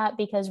ourselves for that,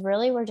 because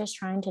really we're just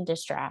trying to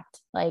distract.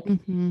 Like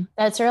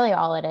that's really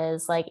all it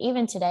is. Like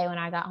even today when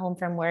I got home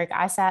from work,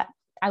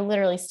 I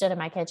literally stood in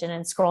my kitchen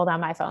and scrolled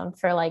on my phone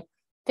for like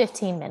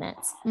 15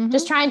 minutes,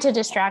 just trying to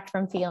distract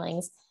from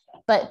feelings.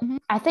 But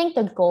I think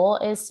the goal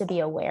is to be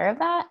aware of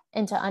that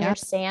and to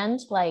understand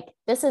like,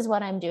 this is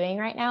what I'm doing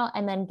right now.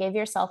 And then give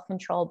yourself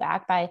control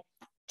back by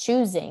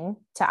choosing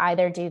to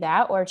either do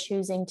that or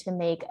choosing to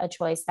make a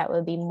choice that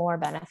would be more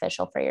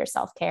beneficial for your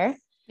self-care.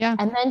 Yeah.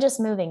 And then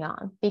just moving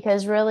on,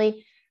 because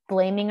really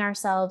blaming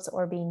ourselves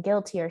or being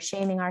guilty or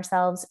shaming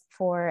ourselves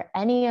for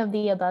any of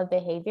the above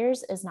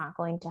behaviors is not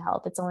going to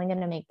help. It's only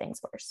going to make things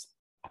worse.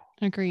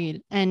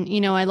 Agreed. And,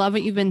 I love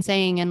what you've been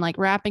saying, and like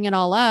wrapping it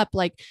all up,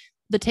 like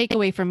the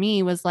takeaway for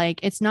me was like,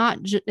 it's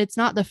not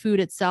the food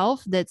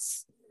itself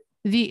that's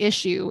the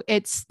issue.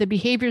 It's the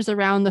behaviors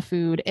around the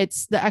food.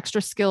 It's the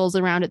extra skills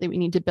around it that we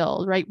need to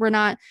build, right? We're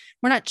not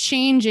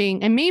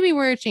changing, and maybe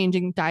we're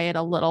changing diet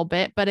a little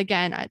bit, but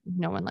again,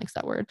 no one likes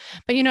that word,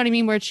 but you know what I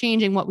mean? We're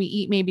changing what we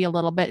eat maybe a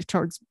little bit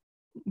towards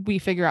we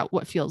figure out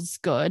what feels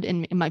good,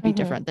 and it might be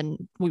different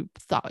than we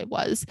thought it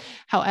was.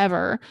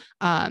 However,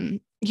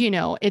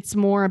 it's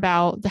more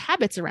about the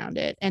habits around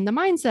it and the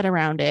mindset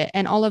around it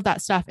and all of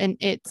that stuff. And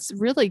it's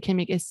really can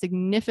make a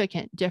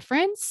significant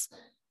difference.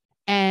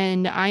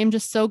 And I'm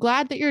just so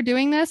glad that you're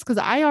doing this, because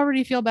I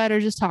already feel better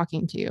just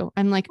talking to you.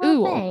 I'm like,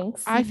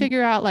 thanks. I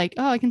figure out like,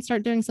 I can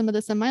start doing some of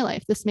this in my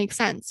life. This makes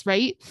sense,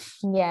 right?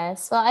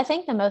 Yes. Well, I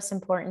think the most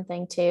important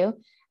thing too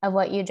of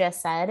what you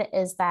just said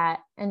is that,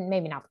 and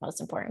maybe not the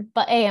most important,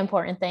 but a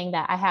important thing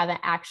that I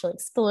haven't actually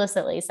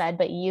explicitly said,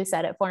 but you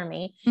said it for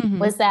me,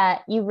 was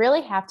that you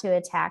really have to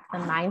attack the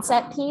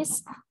mindset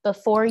piece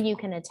before you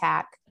can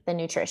attack the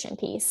nutrition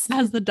piece.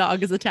 As the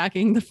dog is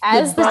attacking the bone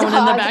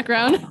in the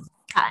background.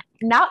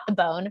 Not the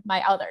bone,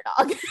 my other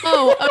dog.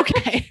 Oh,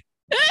 okay.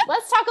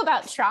 Let's talk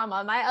about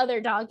trauma. My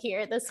other dog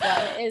here, this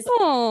one, is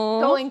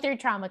going through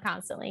trauma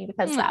constantly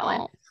because that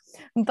one.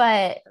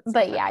 But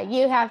yeah,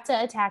 you have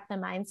to attack the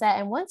mindset.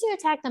 And once you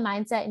attack the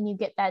mindset and you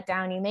get that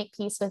down, you make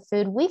peace with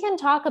food, we can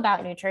talk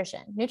about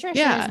nutrition.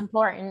 Nutrition is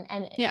important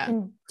and it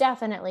can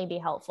definitely be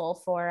helpful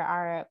for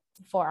our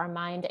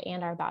mind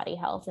and our body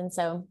health. And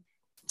so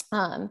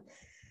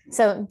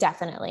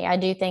definitely, I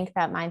do think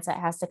that mindset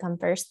has to come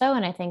first though.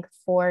 And I think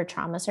for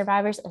trauma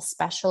survivors,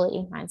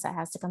 especially, mindset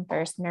has to come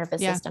first,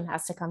 nervous system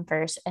has to come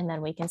first, and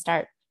then we can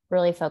start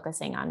really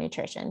focusing on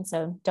nutrition.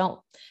 So don't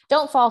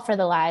fall for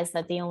the lies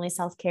that the only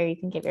self-care you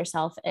can give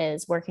yourself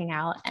is working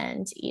out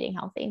and eating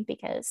healthy,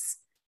 because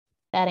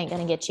that ain't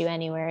going to get you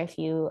anywhere if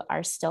you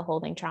are still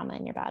holding trauma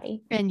in your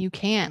body. And you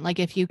can't, like,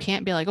 if you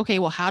can't be like, okay,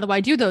 well, how do I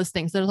do those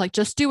things? They're like,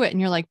 just do it. And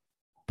you're like,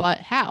 but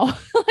how?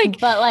 I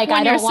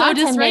don't want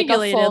to make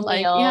a full like,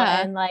 meal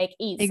and like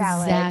eat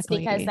salads,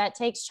 because that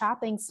takes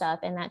chopping stuff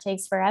and that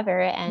takes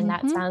forever. And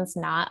that sounds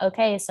not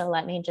okay. So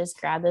let me just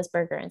grab this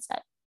burger instead.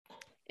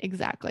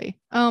 Exactly.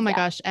 Oh my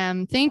gosh.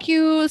 Thank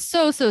you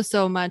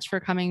so much for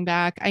coming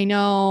back. I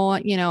know,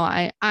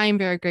 I'm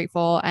very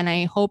grateful, and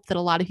I hope that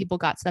a lot of people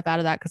got stuff out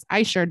of that, because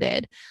I sure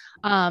did.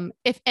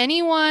 If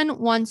anyone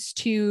wants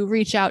to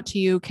reach out to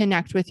you,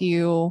 connect with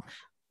you,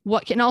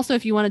 also,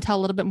 if you want to tell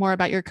a little bit more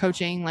about your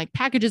coaching, like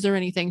packages or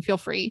anything, feel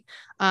free.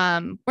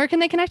 Where can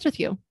they connect with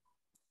you?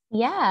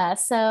 Yeah.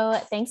 So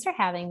thanks for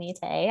having me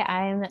today.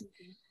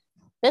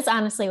 This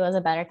honestly was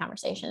a better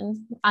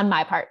conversation on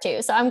my part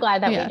too. So I'm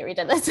glad that we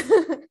redid this.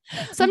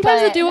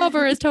 Sometimes a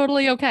do-over is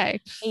totally okay.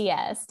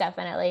 Yes,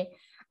 definitely.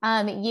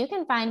 You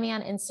can find me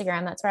on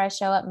Instagram. That's where I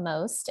show up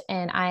most.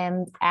 And I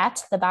am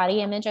at The Body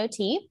Image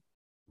OT.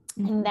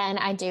 And then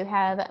I do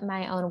have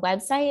my own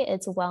website.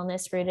 It's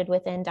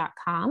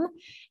wellnessrootedwithin.com.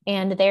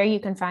 And there you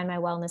can find my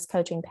wellness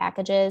coaching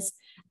packages.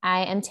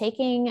 I am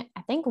taking,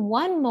 I think,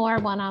 one more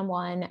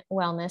one-on-one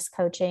wellness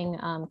coaching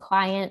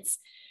clients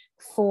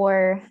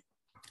for,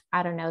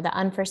 I don't know, the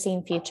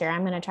unforeseen future.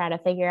 I'm going to try to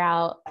figure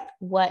out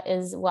what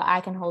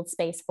I can hold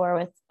space for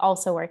with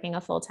also working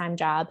a full-time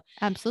job.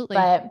 Absolutely.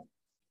 But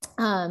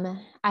I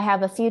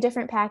have a few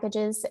different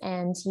packages,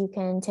 and you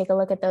can take a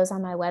look at those on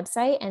my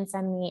website and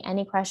send me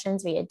any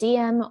questions via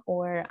DM,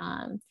 or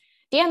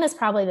DM is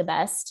probably the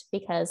best,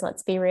 because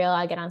let's be real,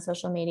 I get on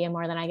social media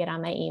more than I get on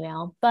my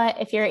email.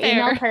 But if you're an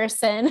email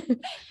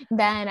person,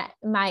 then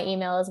my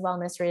email is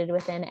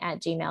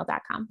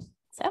wellnessrootedwithin@gmail.com.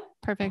 So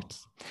perfect.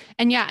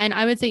 And and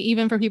I would say,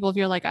 even for people, if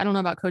you're like, I don't know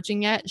about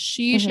coaching yet,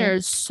 she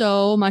shares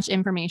so much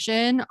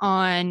information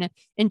on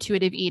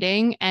intuitive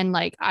eating. And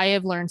like, I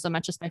have learned so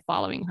much just by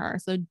following her.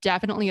 So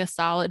definitely a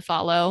solid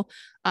follow,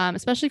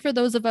 especially for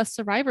those of us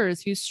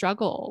survivors who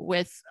struggle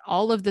with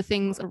all of the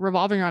things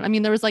revolving around. I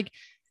mean, there was like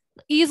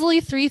easily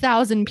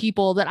 3,000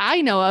 people that I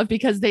know of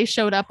because they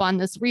showed up on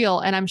this reel,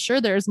 and I'm sure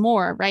there's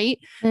more, right?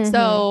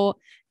 So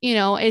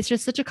it's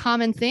just such a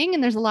common thing,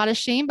 and there's a lot of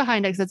shame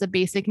behind it because it's a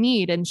basic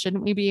need, and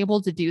shouldn't we be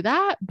able to do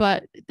that?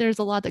 But there's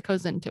a lot that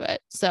goes into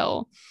it.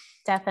 So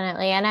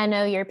definitely. And I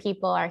know your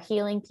people are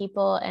healing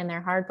people, and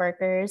they're hard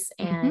workers,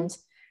 and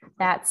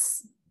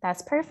that's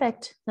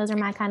perfect. Those are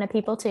my kind of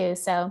people too.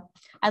 So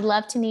I'd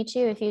love to meet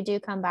you. If you do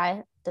come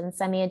by, then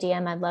send me a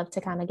DM. I'd love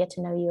to kind of get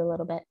to know you a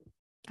little bit.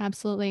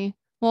 Absolutely.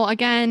 Well,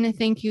 again,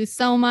 thank you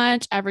so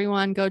much,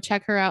 everyone. Go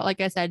check her out. Like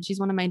I said, she's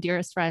one of my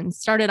dearest friends.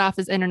 Started off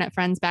as internet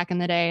friends back in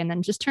the day, and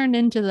then just turned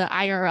into the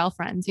IRL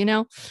friends,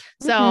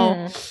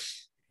 So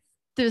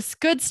this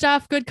good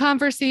stuff, good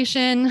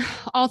conversation,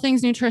 all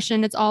things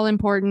nutrition. It's all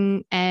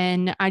important.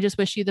 And I just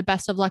wish you the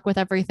best of luck with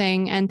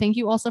everything. And thank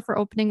you also for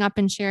opening up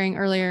and sharing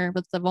earlier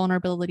with the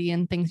vulnerability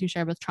and things you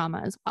share with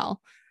trauma as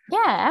well.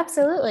 Yeah,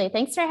 absolutely.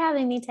 Thanks for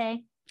having me,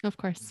 Tay. Of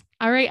course.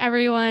 All right,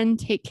 everyone.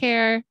 Take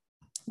care.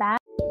 Bye.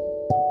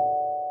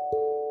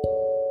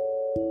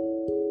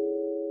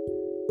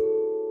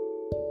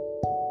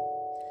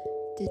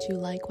 Did you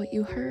like what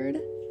you heard?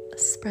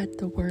 Spread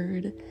the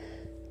word.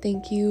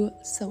 Thank you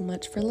so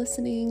much for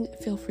listening.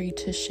 Feel free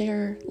to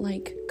share,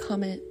 like,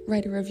 comment,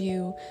 write a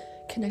review,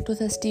 connect with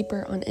us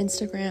deeper on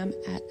Instagram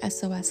at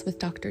SOS with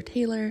Dr.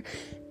 Taylor,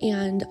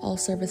 and all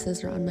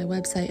services are on my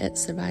website at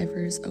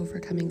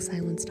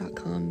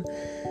survivorsovercomingsilence.com.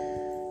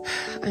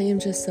 I am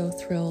just so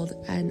thrilled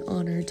and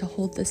honored to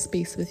hold this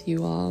space with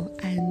you all,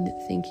 and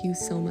thank you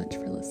so much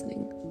for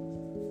listening.